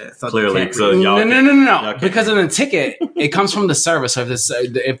flavor in it. So Clearly. So No, y'all no. can't Because in the ticket, it comes from the service. So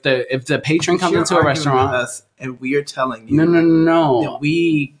if the patron comes into a restaurant, us and we are telling you, no, that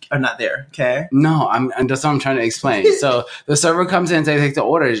we are not there. Okay. no, and that's what I'm trying to explain. So the server comes in, they take the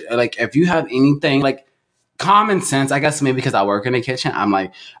order. Like if you have anything like common sense, I guess maybe because I work in the kitchen, I'm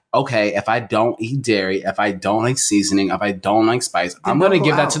like, okay, if I don't eat dairy, if I don't like seasoning, if I don't like spice, I'm gonna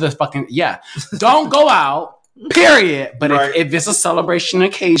give that to the fucking don't go out. Period. But Right. if it's a celebration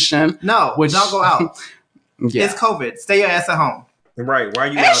occasion, No, which don't go out. yeah. It's COVID. Stay your ass at home. Right. Why are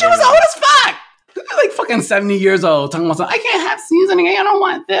you And out she was there? old as fuck. Like fucking 70 years old, talking about something. I can't have seasoning. I don't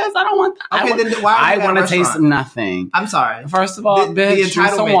want this. I don't want that. Okay, then why are I you at a want to taste restaurant? nothing. I'm sorry. First of all, bitch, drink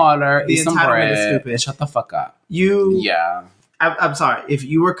some water, the eat some entitlement bread, is stupid. and shut the fuck up. I'm sorry. If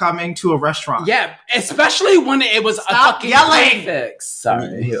you were coming to a restaurant, Yeah, especially when it was a Stop fucking yelling! fix.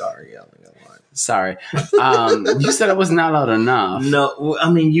 Sorry. You are yelling a lot. Sorry. You said it was not loud enough. No, well, I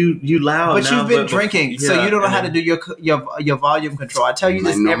mean you loud. but now, you've been drinking, so yeah, you don't know and how to then- do your volume control. I tell you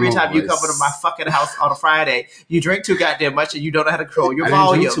My this every normal time you come voice. to my fucking house on a Friday. You drink too goddamn much, and you don't know how to control your I didn't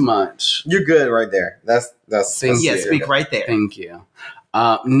volume. drink too much. You're good right there. That's Thank Yeah, you. speak right there. Thank you.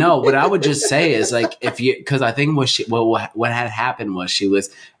 No, what I would just say is like if you, because I think what had happened was she was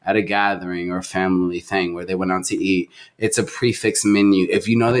at a gathering or a family thing where they went out to eat. It's a prefix menu. If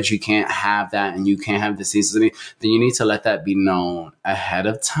you know that you can't have that and you can't have the seasoning, then you need to let that be known ahead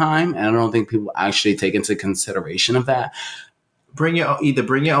of time. And I don't think people actually take into consideration of that. Bring your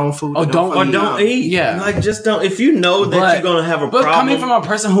own food. Oh, don't- Or don't eat. Yeah. Like just don't. If you know that But- you're gonna have a But problem. coming from a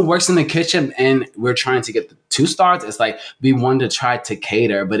person who works in the kitchen and we're trying to get the 2 stars, it's like we want to try to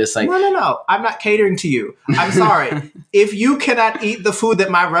cater, but it's like No. I'm not catering to you. I'm sorry. If you cannot eat the food that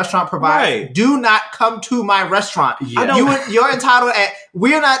my restaurant provides, Right. do not come to my restaurant. Yeah. You're entitled.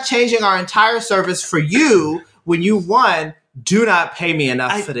 We're not changing our entire service for you when you do not pay me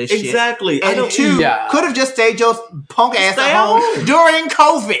enough for this shit. Exactly. I And don't. 2, Yeah. could have just stayed your punk ass Stay at home home. during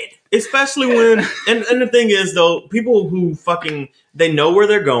COVID. Especially when, and the thing is though, people who fucking they know where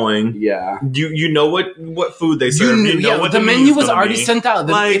they're going. yeah. You know what food they serve. You know what the menu menu's was gonna already be. sent out.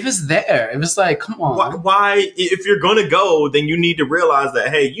 Like- If it's there, if it's like, come on. Why, if you're gonna go, then you need to realize that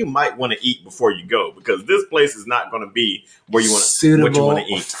hey, you might want to eat before you go because this place is not going to be where you want suitable what you want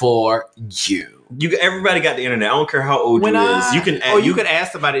to eat. for you. Everybody got the internet. I don't care how old When you is. You can. you could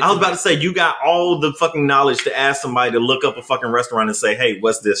ask somebody. I was about to say you got all the fucking knowledge to ask somebody to look up a fucking restaurant and say, "Hey,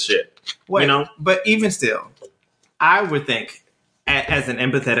 what's this shit?" Wait, You know? But even still, I would think, as an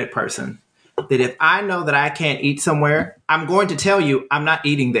empathetic person, that if I know that I can't eat somewhere, I'm going to tell you I'm not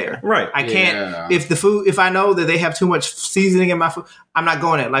eating there. Right. I can't. Yeah. If I know that they have too much seasoning in my food, I'm not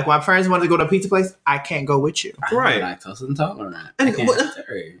going there. Like when my friends wanted to go to a pizza place, I can't go with you. Right. I'm lactose intolerant. And I can't what- have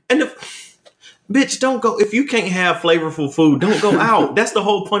dairy. And bitch, don't go if you can't have flavorful food. Don't go out. That's the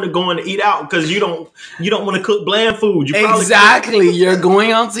whole point of going to eat out because you don't want to cook bland food. You probably Exactly. You're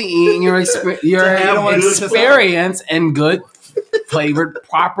going out to eat and your have good experience and good flavored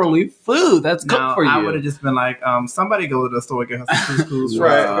properly food that's cooked No, for you. I would have just been like, somebody go to the store and get her some couscous.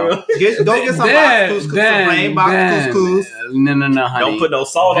 Right. Wow. Go get some box couscous, some plain box couscous. No, honey. Don't put no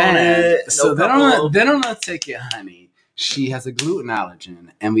salt on it. So No they couple. don't let take it, honey. She has a gluten allergen,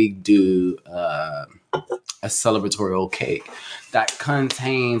 and we do a celebratory cake that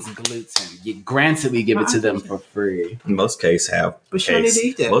contains gluten. Granted, we give it to them for free. Most cakes have. But she don't need to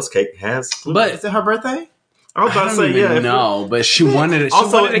eat that. Most cake has. But Is it her birthday? I was about to say yeah. No, but she wanted it. She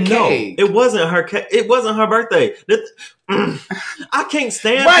Also, wanted a no, cake. it wasn't her. It wasn't her birthday. I can't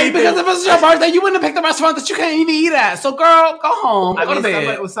stand Right, people. because if it was your birthday, you wouldn't have picked a restaurant that you can't even eat at. So, girl, go home. I Go to mean,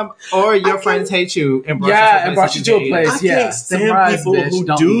 bed. or your friends hate you and brought Yeah, you and brought you to a place. I Yeah, can't stand surprise, people bitch, who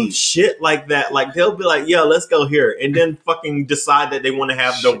don't do eat. shit like that. Like they'll be like, "Yeah, let's go here," and then fucking decide that they want to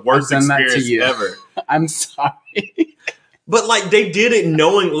have the worst I've done that to experience you. ever. I'm sorry. But like they did it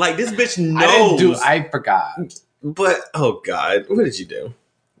knowing, like this bitch knows. I forgot. But oh god, what did you do?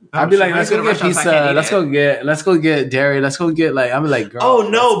 I'd be like, When I let's go go to get restaurants, I pizza. can't eat Let's go get dairy. Let's go get like. I'd be like, girl. Oh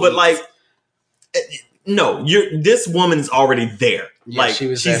no, let's but eat. like, no, this woman's already there. Yeah, like she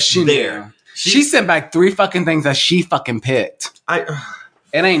was she's there. She there. knew. She sent back 3 fucking things that she fucking picked. I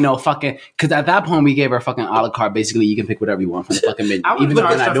It ain't no fucking, because at that point we gave her a fucking a la carte. Basically, you can pick whatever you want from the fucking menu. I would Even though we're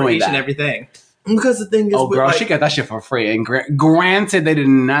charge not her for doing each and that. everything. because the thing is, Oh, with, girl, like, she got that shit for free. And granted, they did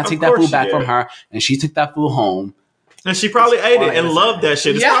not Of take that course food she back did. from her, and she took that food home. And she probably ate it and loved that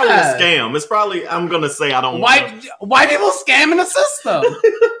shit. It's probably a scam. It's probably, I'm going to say I don't want White people scamming the system.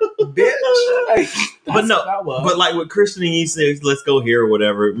 Bitch. But no, but like with Christian and you say, let's go here or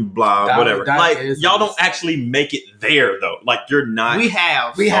whatever, blah, whatever. Like, y'all don't actually make it there, though. Like, you're not. We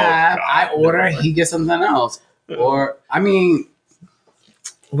have. I order, he gets something else. Or, I mean...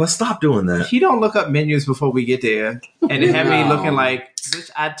 Well, stop doing that. He don't look up menus before we get there. And have me looking like,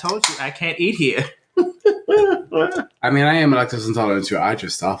 bitch, I told you I can't eat here. I mean, I am lactose intolerant too. I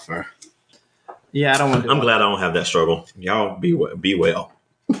just suffer. Yeah, I don't want to. I'm glad I don't have that struggle. Y'all be well.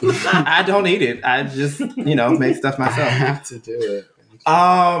 I don't eat it. I just, make stuff myself. I have to do it.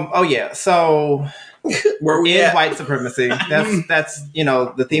 Oh yeah. So where we end white supremacy. That's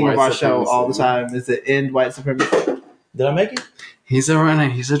the theme White of our supremacy. show all the time is to end white supremacy. Did I make it? He's a runner.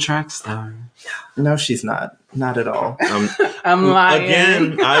 He's a track star. No, she's not. Not at all. I'm lying.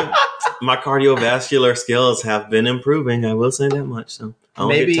 Again, my cardiovascular skills have been improving. I will say that much. So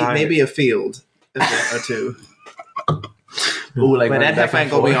maybe a field or two. Ooh, like but that definitely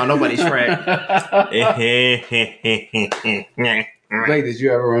ain't gonna be on nobody's track. Wait, did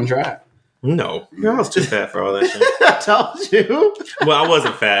you ever run track? No, I was too fat for all that shit. I told you. Well, I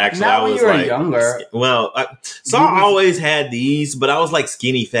wasn't fat actually. Not I when was you were like younger. Well, I always had these, but I was like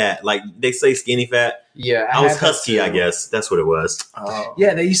skinny fat. Like they say, skinny fat. Yeah, I was husky. I guess that's what it was. Oh.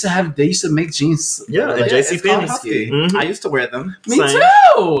 Yeah, they used to make jeans. Yeah, like, JC Penney. Mm-hmm. I used to wear them. Me Same.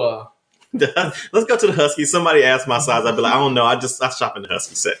 too. Let's go to the Husky. Somebody asked my size. I'd be like, I don't know. I shop in the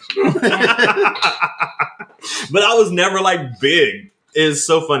Husky section. But I was never like big. It's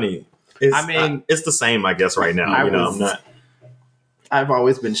so funny. It's the same, I guess, right now. I'm not. I've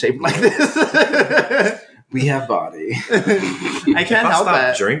always been shaped like this. We have body. I can't help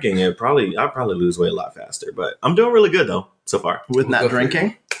that. Drinking, I'd probably lose weight a lot faster. But I'm doing really good though so far. With not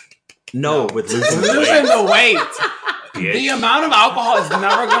drinking? No, with losing the weight. Bitch. The amount of alcohol is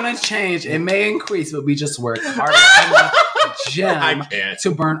never going to change. It may increase, but we just work harder in the gym to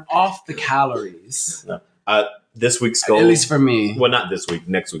burn off the calories. No. This week's goal, at least for me. Well, not this week.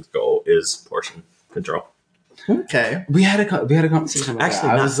 Next week's goal is portion control. Okay, we had a conversation about actually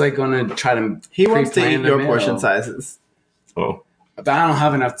that. I was like going to try to. He wants to eat your portion sizes. Oh, but I don't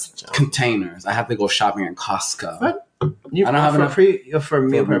have enough containers. I have to go shopping at Costco. What? I don't have enough for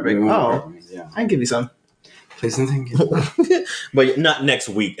meal prepping. Oh, yeah. I can give you some. Please and thank you. But not next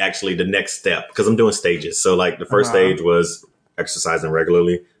week. Actually, the next step because I'm doing stages. So like the first stage was exercising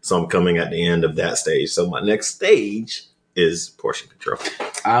regularly. So I'm coming at the end of that stage. So my next stage is portion control.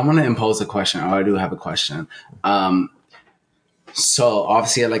 I'm going to impose a question. Oh, I do have a question. So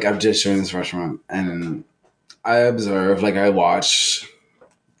obviously, I've just joined this restaurant and I observe, I watch,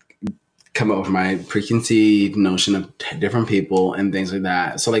 come up with my preconceived notion of different people and things like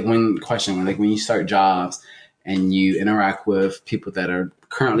that. So when you start jobs and you interact with people that are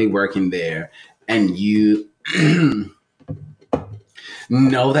currently working there and you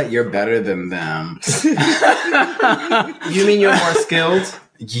know that you're better than them. You mean you're more skilled?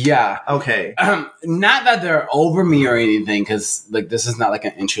 Yeah. Okay. Not that they're over me or anything, because this is not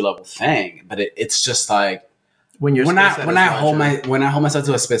an entry level thing, but it's just when I hold myself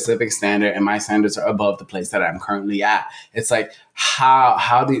to a specific standard and my standards are above the place that I'm currently at, it's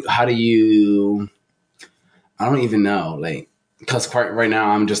how do you? I don't even know because right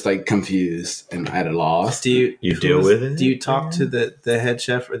now I'm just confused and at a loss. Do you deal with it? Do you talk to the head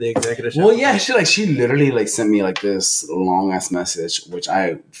chef or the executive chef? Well, yeah, she literally sent me this long ass message, which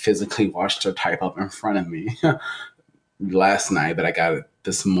I physically watched her type up in front of me last night, but I got it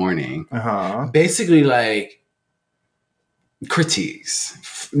this morning. Basically,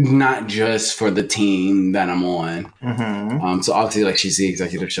 critiques, not just for the team that I'm on. Mm-hmm. So obviously, she's the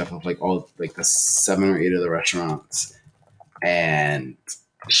executive chef of all the 7 or 8 of the restaurants. And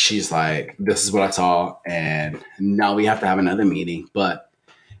she's this is what I saw, and now we have to have another meeting. But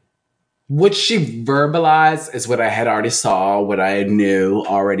what she verbalized is what I had already saw, what I knew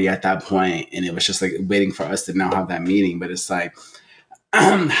already at that point, and it was just waiting for us to now have that meeting. But it's how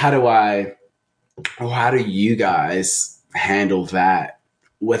do you guys handle that?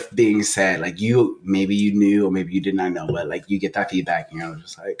 With being said, maybe you knew or maybe you did not know, but you get that feedback and you're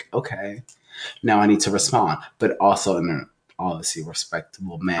just okay, now I need to respond, but also in a obviously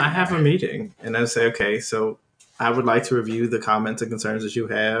respectable manner. I have a meeting and I say, okay, so I would like to review the comments and concerns that you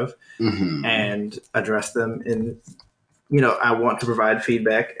have and address them in, I want to provide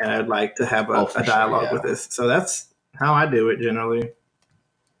feedback and I'd like to have a dialogue with this. So that's how I do it generally.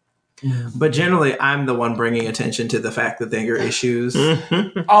 But generally, I'm the one bringing attention to the fact that there are issues.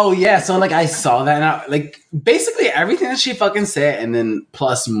 Oh yeah, so like I saw that, and like basically everything that she fucking said, and then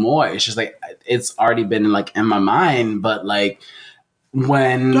plus more. It's just like it's already been like in my mind, but like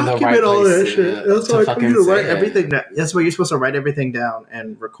when Document the right all place that shit. That's to why fucking you write say everything it. down. That's why you're supposed to write everything down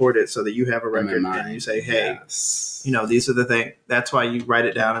and record it so that you have a record In my and mind, you say, "Hey, yes. you know, these are the things." That's why you write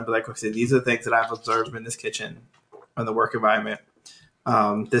it down and be like, "Okay, these are the things that I've observed in this kitchen or the work environment.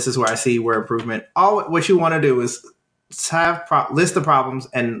 This is where I see where improvement." All what you want to do is have list the problems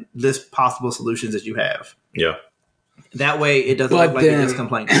and list possible solutions that you have. Yeah. That way, it doesn't But look like you're just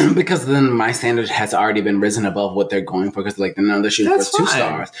complaining. because then my standard has already been risen above what they're going for. Because like the number shooting for That's 2 fine.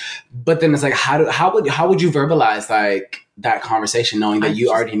 stars, but then it's like how would you verbalize like that conversation knowing that you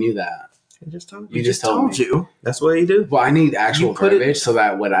already knew that? I just told You just told me. you. That's what you do. Well, I need actual You put it- verbiage so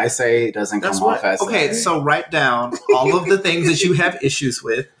that what I say doesn't That's come off what. as Okay, like, so write down all of the things that you have issues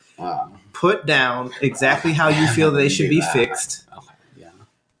with. Put down exactly how you feel they should be fixed. Okay, yeah.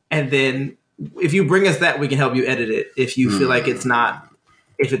 And then if you bring us that, we can help you edit it if you feel like it's not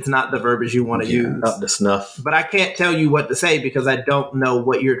the verbiage you want to use. Up to snuff. But I can't tell you what to say because I don't know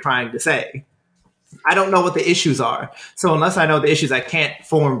what you're trying to say. I don't know what the issues are. So unless I know the issues, I can't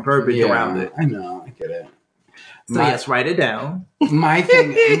form verbiage around it. I know, I get it. So yes, write it down. My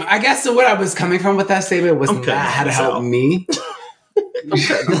thing, I guess what I was coming from with that statement was not how to help me.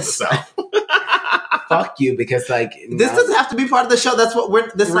 Fuck you, because like This doesn't have to be part of the show. That's what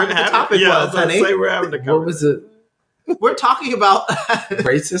that's not what the topic was, honey. We're having a what was it? We're talking about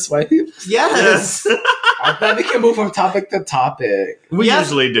Racist white people? yes. I thought we can move from topic to topic. We Yes,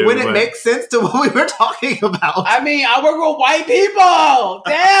 usually do. when it but- makes sense to what we were talking about. I mean, I work with white people.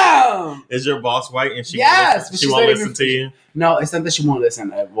 Damn. Is your boss white and she Yes, won't but listen, she's she won't not listen even- to you? No, it's not that she won't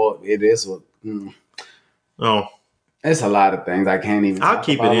listen. Well, it is. Oh, It's a lot of things I can't even. I'll talk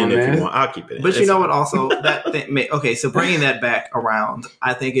keep it about in on if this. you want. I'll keep it in. But you It's know fine. what? Also, that thing. Okay, so bringing that back around,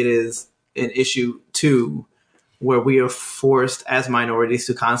 I think it is an issue too, where we are forced as minorities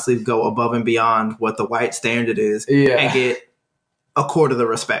to constantly go above and beyond what the white standard is, Yeah. and get a quarter of the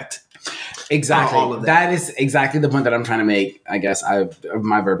respect. Exactly. all of that is exactly the point that I'm trying to make. I guess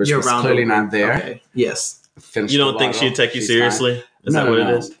my verbiage You're was around clearly the- not there. Okay. Yes. Finished You the don't think bottle. she'd take you She's seriously? fine. Is that what it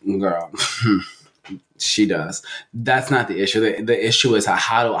is? Girl? She does. That's not the issue. The issue is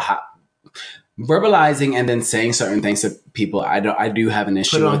how verbalizing and then saying certain things to people. I do have an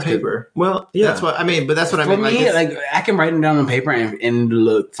issue Put it on with paper. Well, yeah. That's what I mean. But that's what I For mean. me, it's- like I can write it down on paper and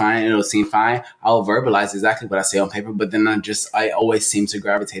look fine. It'll seem fine. I'll verbalize exactly what I say on paper, but then I always seem to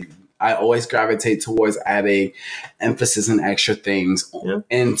gravitate. I always gravitate towards adding emphasis and extra things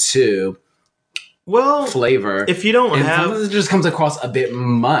into well, flavor. if you don't and have, sometimes it just comes across a bit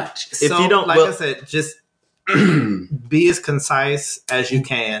much. if so, you don't- like well- I said, just be as concise as you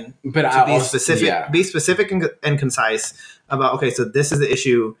can. But To I be also, specific, yeah. be specific and concise about. Okay, so this is the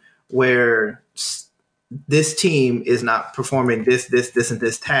issue where this team is not performing this, and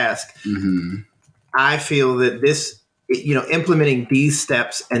this task. Mhm. I feel that this, implementing these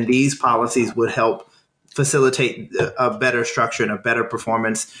steps and these policies would help facilitate a better structure and a better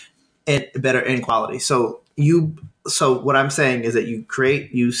performance and better end quality. So what I'm saying is that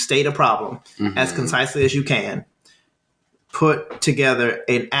you state a problem as concisely as you can, put together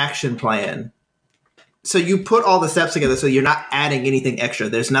an action plan. So you put all the steps together so you're not adding anything extra.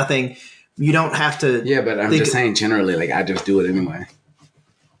 There's nothing, you don't have to. Yeah, but I'm think- just saying generally, like I just do it anyway.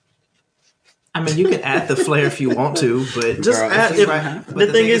 I mean, you can add the flair if you want to, but Just Girl, add, if if, you- but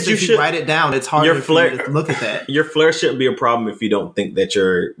the thing is, you if should write it down. It's harder your for you flair- to look at that. your flair shouldn't be a problem if you don't think that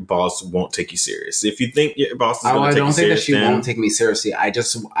your boss won't take you serious. If you think your boss is going to I take don't you think that serious, she then won't take me seriously. I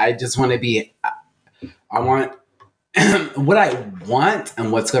just want to be. I want what I want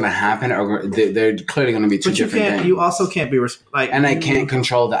and what's going to happen are they're clearly going to be two But you different can't. things. You also can't be And I can't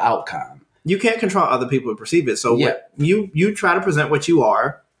control the outcome. You can't control how other people perceive it. So Yeah. you try to present what you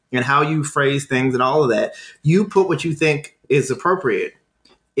are and how you phrase things and all of that. You put what you think is appropriate.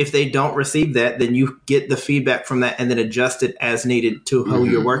 If they don't receive that, then you get the feedback from that and then adjust it as needed to who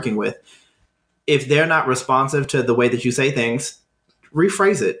you're working with. If they're not responsive to the way that you say things,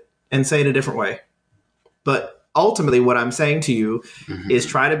 rephrase it and say it a different way. But ultimately, what I'm saying to you is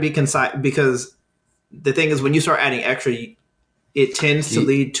try to be concise, because the thing is, when you start adding extra, it tends to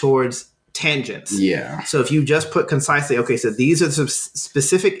lead towards tangents. Yeah. So if you just put concisely, okay, so these are some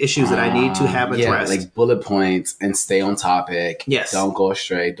specific issues that I need to have addressed. Yeah, like bullet points and stay on topic. Yes. Don't go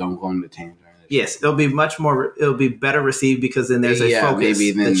astray. Don't go on the tangent. Yes, it'll be better received because then there's a Yeah, focus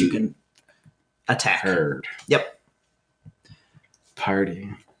maybe then that you can attack. Heard. Yep. Party.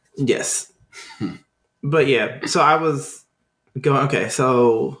 Yes. But yeah, so I was going, okay,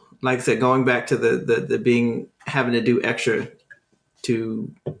 so like I said, going back to the being having to do extra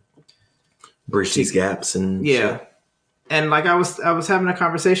to bridge these gaps and yeah. shit. And like I was having a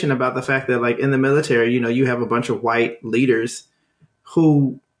conversation about the fact that like in the military, you have a bunch of white leaders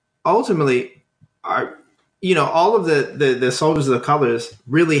who ultimately are, all of the soldiers of the colors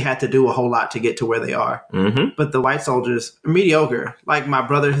really had to do a whole lot to get to where they are. Mm-hmm. But the white soldiers are mediocre. Like my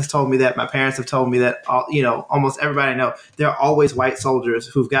brother has told me that, my parents have told me that, almost everybody I know, there are always white soldiers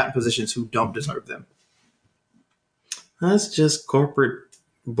who've gotten positions who don't deserve them. That's just corporate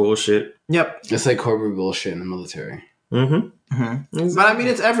bullshit. Yep. It's like corporate bullshit in the military. Mm-hmm. Mm-hmm. But I mean,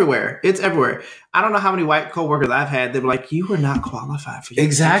 it's everywhere. It's everywhere. I don't know how many white coworkers I've had. They were like, "You were not qualified for your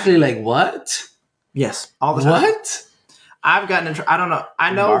Exactly. Like what? Yes, all the time. What? I've gotten in. I don't know.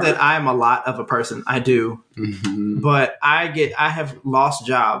 I know that I am a lot of a person. I do, but I have lost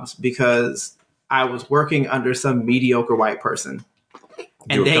jobs because I was working under some mediocre white person,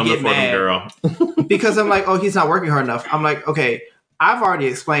 and they get mad girl. because I'm like, "Oh, he's not working hard enough." I'm like, "Okay." I've already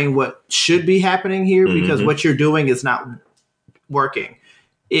explained what should be happening here because what you're doing is not working.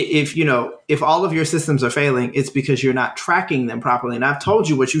 If all of your systems are failing, it's because you're not tracking them properly. And I've told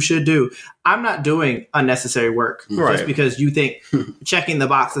you what you should do. I'm not doing unnecessary work just because you think checking the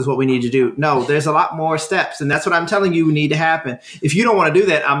box is what we need to do. No, there's a lot more steps. And that's what I'm telling you need to happen. If you don't want to do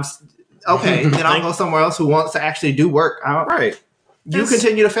that, okay, then I'll go somewhere else who wants to actually do work. Right. You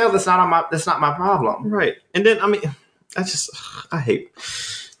continue to fail. That's not my problem. Right. And then, I mean, I hate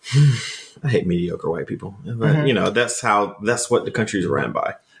mediocre white people. But, that's what the country is ran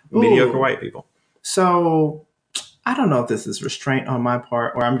by. Mediocre white people. So I don't know if this is restraint on my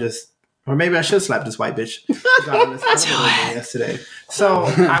part or maybe I should slap this white bitch. Yesterday. So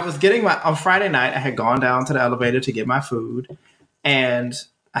I was on Friday night, I had gone down to the elevator to get my food and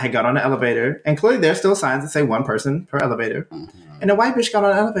I had got on the elevator and clearly there's still signs that say one person per elevator. And the white bitch got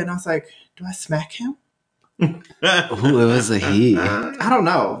on the elevator and I was like, do I smack him? Who was a he? I don't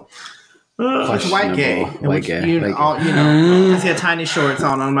know. It's white gay. White gay. Because he had tiny shorts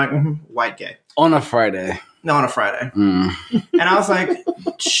on. I'm like, white gay. On a Friday. No, on a Friday. And I was like,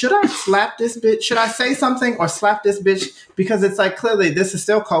 should I slap this bitch? Should I say something or slap this bitch? Because it's like, clearly, this is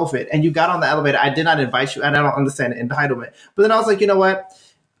still COVID. And you got on the elevator. I did not invite you. And I don't understand the entitlement. But then I was like, you know what?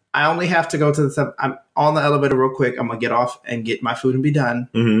 I only have to go to the... I'm on the elevator real quick. I'm going to get off and get my food and be done.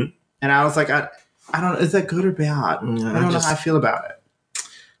 Mm-hmm. And I was like, I don't know. Is that good or bad? I don't know how I feel about it.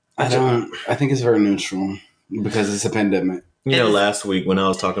 I think it's very neutral because it's a pandemic. Last week when I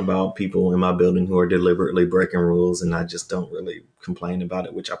was talking about people in my building who are deliberately breaking rules, and I just don't really complain about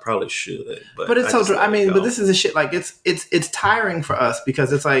it, which I probably should. But it's so true. I mean, but this is a shit. Like it's tiring for us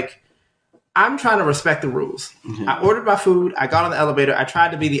because it's like I'm trying to respect the rules. Mm-hmm. I ordered my food. I got on the elevator. I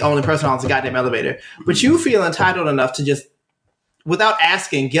tried to be the only person on the goddamn elevator. But you feel entitled enough to just, without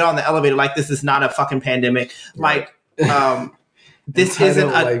asking, get on the elevator like this is not a fucking pandemic. Right. Like, this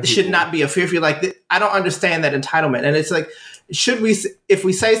should not be a fear for you. Like, I don't understand that entitlement. And it's like, if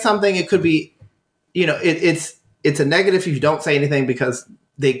we say something, it could be, it's a negative if you don't say anything because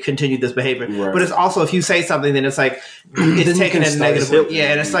they continue this behavior. Right. But it's also, if you say something, then it's like, it's taken as negative.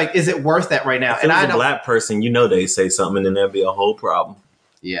 Yeah. And it's like, is it worth that right now? If a black person, they say something and then there'd be a whole problem.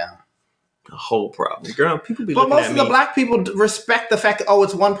 Yeah. A whole problem. Girl, people be but looking at me. But most of the black people respect the fact that,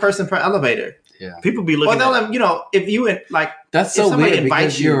 it's one person per elevator. Yeah. People be looking at if you, that's so if somebody weird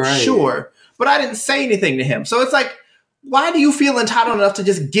invites you, right. Sure. But I didn't say anything to him. So it's like, why do you feel entitled enough to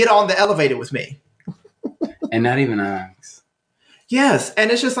just get on the elevator with me? And not even ask. Yes.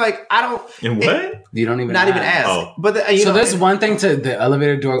 And it's just like, I don't. And what? You don't even not ask. even ask. Oh. But there's one thing to the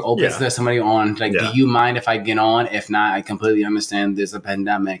elevator door opens, there's somebody on. Like, do you mind if I get on? If not, I completely understand there's a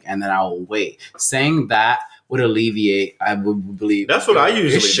pandemic and then I'll wait. Saying that would alleviate, I would believe. That's what I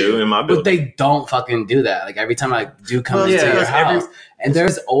usually do in my building. But they don't fucking do that. Like, every time I do come into your house, and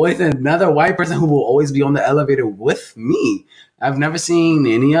there's always another white person who will always be on the elevator with me. I've never seen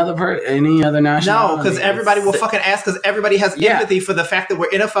any other nationality. No, because everybody will fucking ask because everybody has empathy for the fact that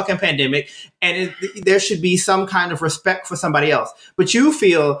we're in a fucking pandemic and there should be some kind of respect for somebody else. But you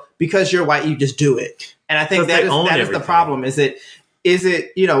feel because you're white, you just do it. And I think that is the problem. Is it,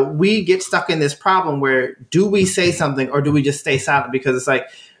 we get stuck in this problem where do we say something or do we just stay silent? Because it's like,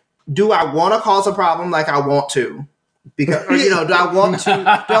 do I want to cause a problem like I want to? Because do I want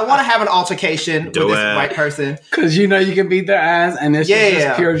to have an altercation with this white person? Because you can beat their ass and it's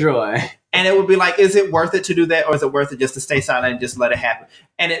just pure joy. And it would be like, is it worth it to do that, or is it worth it just to stay silent and just let it happen?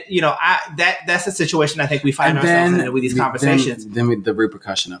 And that's a situation I think we find ourselves in with these conversations. Then the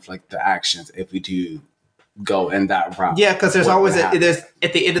repercussion of like the actions if we do go in that route. Yeah, because there's always there's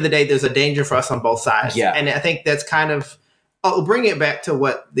at the end of the day there's a danger for us on both sides. Yeah, and I think that's kind of I'll bring it back to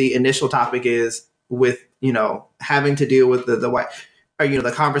what the initial topic is with, having to deal with the white, or,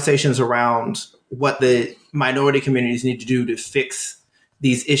 the conversations around what the minority communities need to do to fix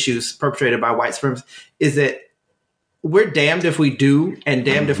these issues perpetrated by white supremacists, is that we're damned if we do and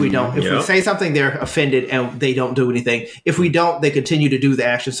damned if we don't. If we say something, they're offended and they don't do anything. If we don't, they continue to do the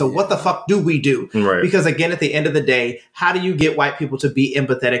action. So what the fuck do we do? Right. Because again, at the end of the day, how do you get white people to be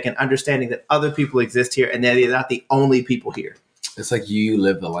empathetic and understanding that other people exist here and they're not the only people here? It's like you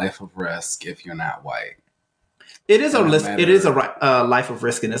live the life of risk if you're not white. It is a life of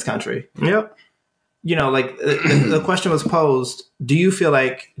risk in this country. Yep. The question was posed, do you feel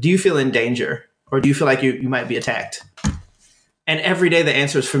in danger? Or do you feel like you might be attacked? And every day the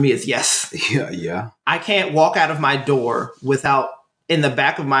answer for me is yes. Yeah. I can't walk out of my door without, in the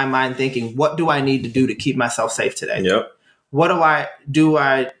back of my mind, thinking, what do I need to do to keep myself safe today? Yep. What do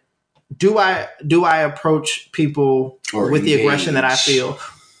I approach people or with engage. the aggression that I feel?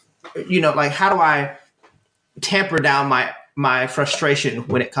 How do I tamper down my frustration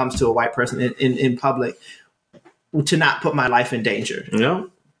when it comes to a white person in public to not put my life in danger? Yeah.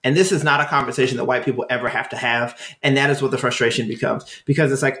 And this is not a conversation that white people ever have to have. And that is what the frustration becomes.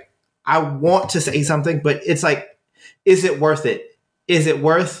 Because it's like, I want to say something, but it's like, is it worth it? Is it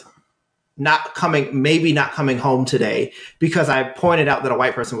worth maybe not coming home today because I pointed out that a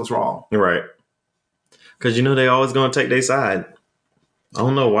white person was wrong? Right. Because they always going to take their side. I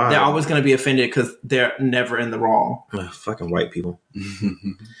don't know why. They're always going to be offended because they're never in the wrong. Fucking white people.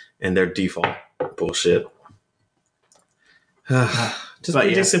 And their default bullshit. Just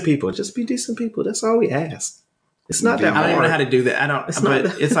be decent people. Just be decent people. That's all we ask. It's not that hard. I don't even know how to do that.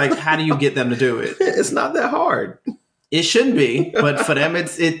 It's like, how do you get them to do it? It's not that hard. It shouldn't be, but for them,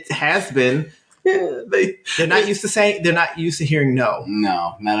 it has been. Yeah, they're not used to hearing no.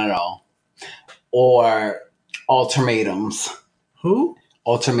 No, not at all. Or ultimatums. Who?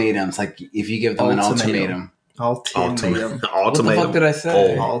 Ultimatums. Like if you give them an ultimatum. Ultimatum. What the fuck did I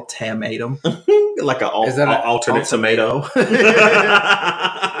say? Ultimatum. Like an alternate tomato. Because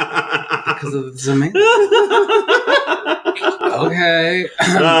of the tomato. Okay.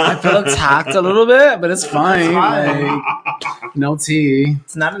 I feel attacked a little bit, but it's fine. Like, no tea.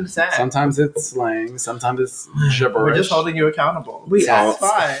 It's not an attack. Sometimes it's slang. Sometimes it's gibberish. We're just holding you accountable. That's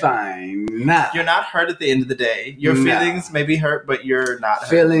fine. Fine. Nah. You're not hurt at the end of the day. Your feelings may be hurt, but you're not hurt.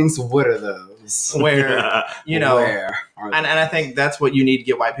 Feelings, what are those? Where, Where are and I think that's what you need to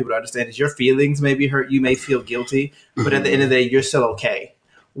get white people to understand is your feelings may be hurt. You may feel guilty, but at the end of the day, you're still okay.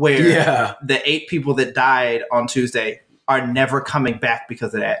 Where the 8 people that died on Tuesday are never coming back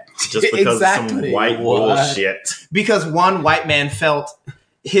because of that. Just because of some white bullshit. Because one white man felt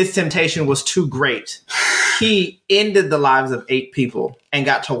his temptation was too great. He ended the lives of 8 people and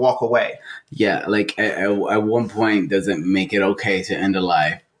got to walk away. Yeah, like at one point, does it make it okay to end a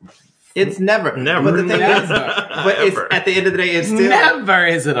life? It's never. But the thing is, at the end of the day, it's still never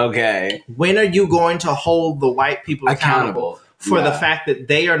is it okay. When are you going to hold the white people accountable for the fact that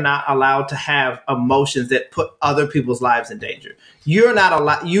they are not allowed to have emotions that put other people's lives in danger? You're not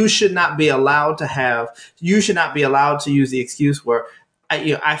allowed. You should not be allowed to have. You should not be allowed to use the excuse where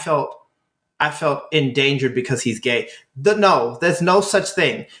I felt endangered because he's gay. No, there's no such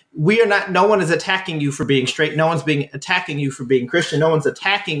thing. We are not. No one is attacking you for being straight. No one's attacking you for being Christian. No one's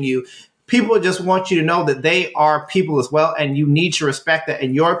attacking you. People just want you to know that they are people as well, and you need to respect that.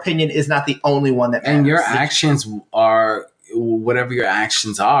 And your opinion is not the only one that matters. And your actions are whatever your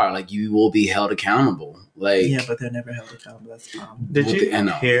actions are. Like you will be held accountable. Like yeah, but they're never held accountable. That's the problem. Did you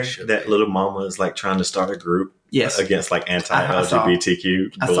hear that little mama is like trying to start a group? Yes. Against like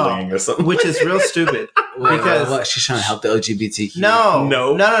anti-LGBTQ bullying or something, which is real stupid. Because what? She's trying to help the LGBTQ.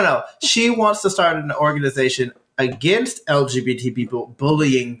 No. She wants to start an organization against LGBT people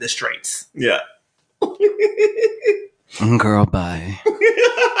bullying the straights. Yeah. Girl, bye.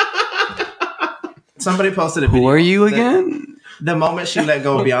 Somebody posted a video. Who are you again? The moment she let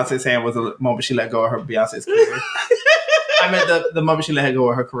go of Beyonce's hand was the moment she let go of her Beyonce's career. I meant the moment she let go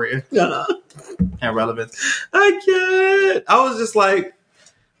of her career. And relevance. I can't. I was just like,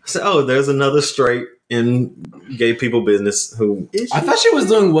 there's another straight in gay people business who... I thought she was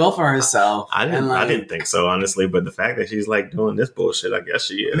doing well for herself. I didn't think so, honestly. But the fact that she's like doing this bullshit, I guess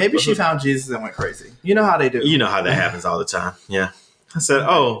she is. Maybe she found Jesus and went crazy. You know how they do. You know how that happens all the time. Yeah. I said,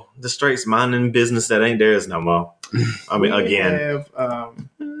 the straights minding business that ain't theirs no more. I mean, again.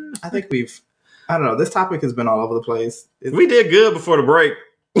 I think I don't know. This topic has been all over the place. We did good before the break.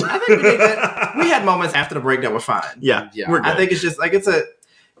 I think we did good. We had moments after the break that were fine. Yeah. We're good. I think it's just like,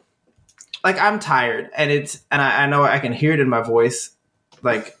 I'm tired and I know I can hear it in my voice.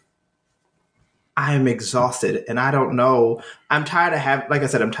 Like, I am exhausted and I don't know. I'm tired of like I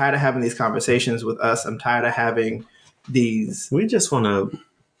said, I'm tired of having these conversations with us. I'm tired of having these. We just want to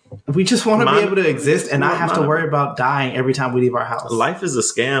be able to exist and not have to worry about dying every time we leave our house. Life is a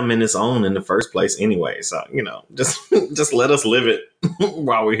scam in its own in the first place anyway. So, just let us live it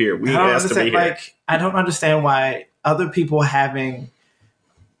while we're here. We have to be here. I don't understand why other people having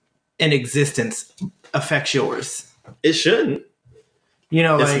an existence affects yours. It shouldn't.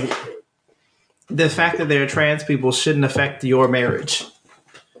 The fact that there are trans people shouldn't affect your marriage.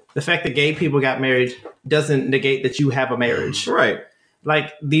 The fact that gay people got married doesn't negate that you have a marriage. Right.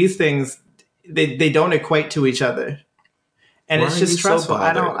 Like, these things, they don't equate to each other. And it's just stressful.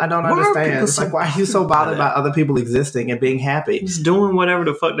 I don't understand. It's like, why are you so bothered about other people existing and being happy? Just doing whatever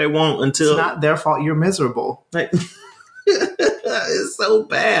the fuck they want until... It's not their fault you're miserable. It's so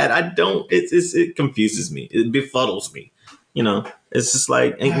bad. It confuses me. It befuddles me. It's just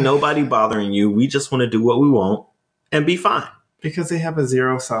like, ain't nobody bothering you. We just want to do what we want and be fine. Because they have a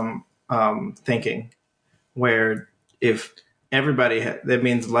zero-sum thinking where if everybody, that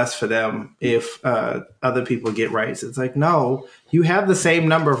means less for them if other people get rights. It's like, no, you have the same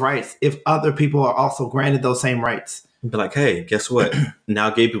number of rights if other people are also granted those same rights. Be like, hey, guess what?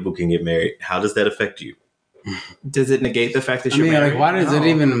 Now gay people can get married. How does that affect you? Does it negate the fact that you're married? Why does it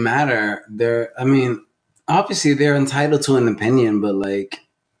even matter? Obviously they're entitled to an opinion, but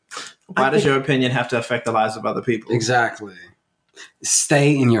why does your opinion have to affect the lives of other people? Exactly.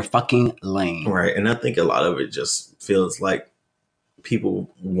 Stay in your fucking lane. Right. And I think a lot of it just feels like people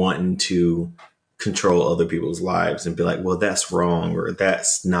wanting to control other people's lives and be like, well, that's wrong, or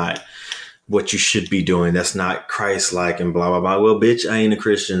that's not what you should be doing. That's not Christ-like, and blah, blah, blah. Well, bitch, I ain't a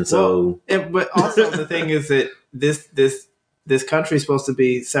Christian, so... But also the thing is that this country is supposed to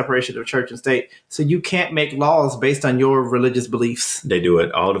be separation of church and state, so you can't make laws based on your religious beliefs. They do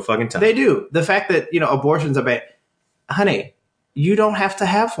it all the fucking time. They do. The fact that, abortions are bad. Honey, you don't have to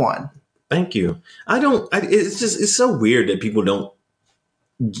have one. Thank you. It's so weird that people don't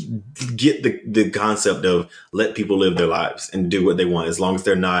get the concept of let people live their lives and do what they want, as long as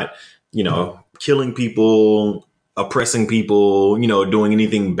they're not, killing people, oppressing people, doing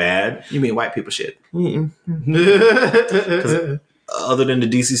anything bad. You mean white people shit? Other than the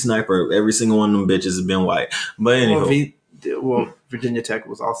DC sniper, every single one of them bitches has been white. But anyway, Virginia Tech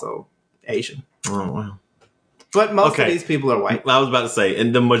was also Asian. Oh wow. But most of these people are white. I was about to say,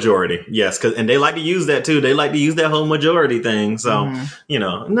 and the majority, yes, and they like to use that too. They like to use that whole majority thing. So,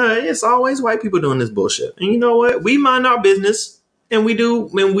 no, it's always white people doing this bullshit. And you know what? We mind our business, and we do.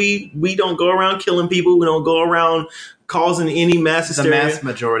 When we don't go around killing people, we don't go around causing any mass hysteria. The mass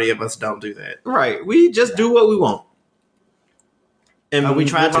majority of us don't do that. Right? We just do what we want, and we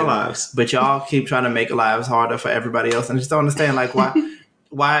try live to our lives. But y'all keep trying to make lives harder for everybody else, and I just don't understand why.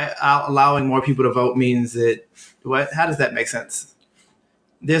 Why allowing more people to vote means that what? How does that make sense?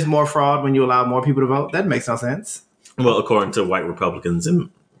 There's more fraud when you allow more people to vote. That makes no sense. Well, according to white Republicans, and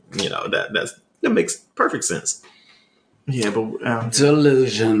that makes perfect sense. Yeah, but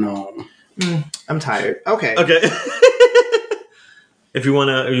delusional. I'm tired. Okay. If you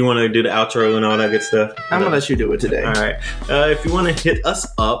wanna do the outro and all that good stuff, I'm gonna let you do it today. All right. If you wanna hit us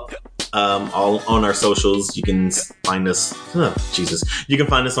up, all on our socials, you can find us. You can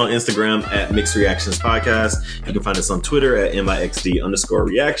find us on Instagram at Mixed Reactions Podcast. You can find us on Twitter at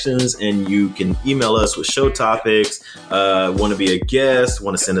MIXD_reactions, and you can email us with show topics. Want to be a guest?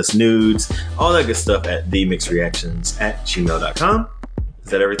 Want to send us nudes? All that good stuff at themixedreactions@gmail.com.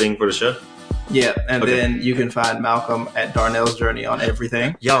 Is that everything for the show? Yeah, and then you can find Malcolm at Darnell's Journey on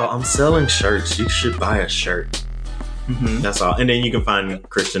everything. Y'all, I'm selling shirts. You should buy a shirt. Mm-hmm. That's all. And then you can find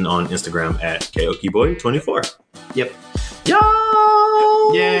Christian on Instagram at KOKBoy24. Yep. Yo!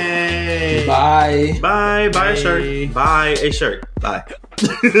 Yay! Bye. Buy a shirt. Buy a shirt. Bye.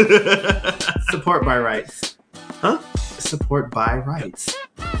 Support by rights. Huh? Support by rights.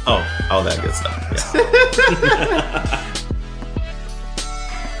 Oh, all that good stuff. Yeah.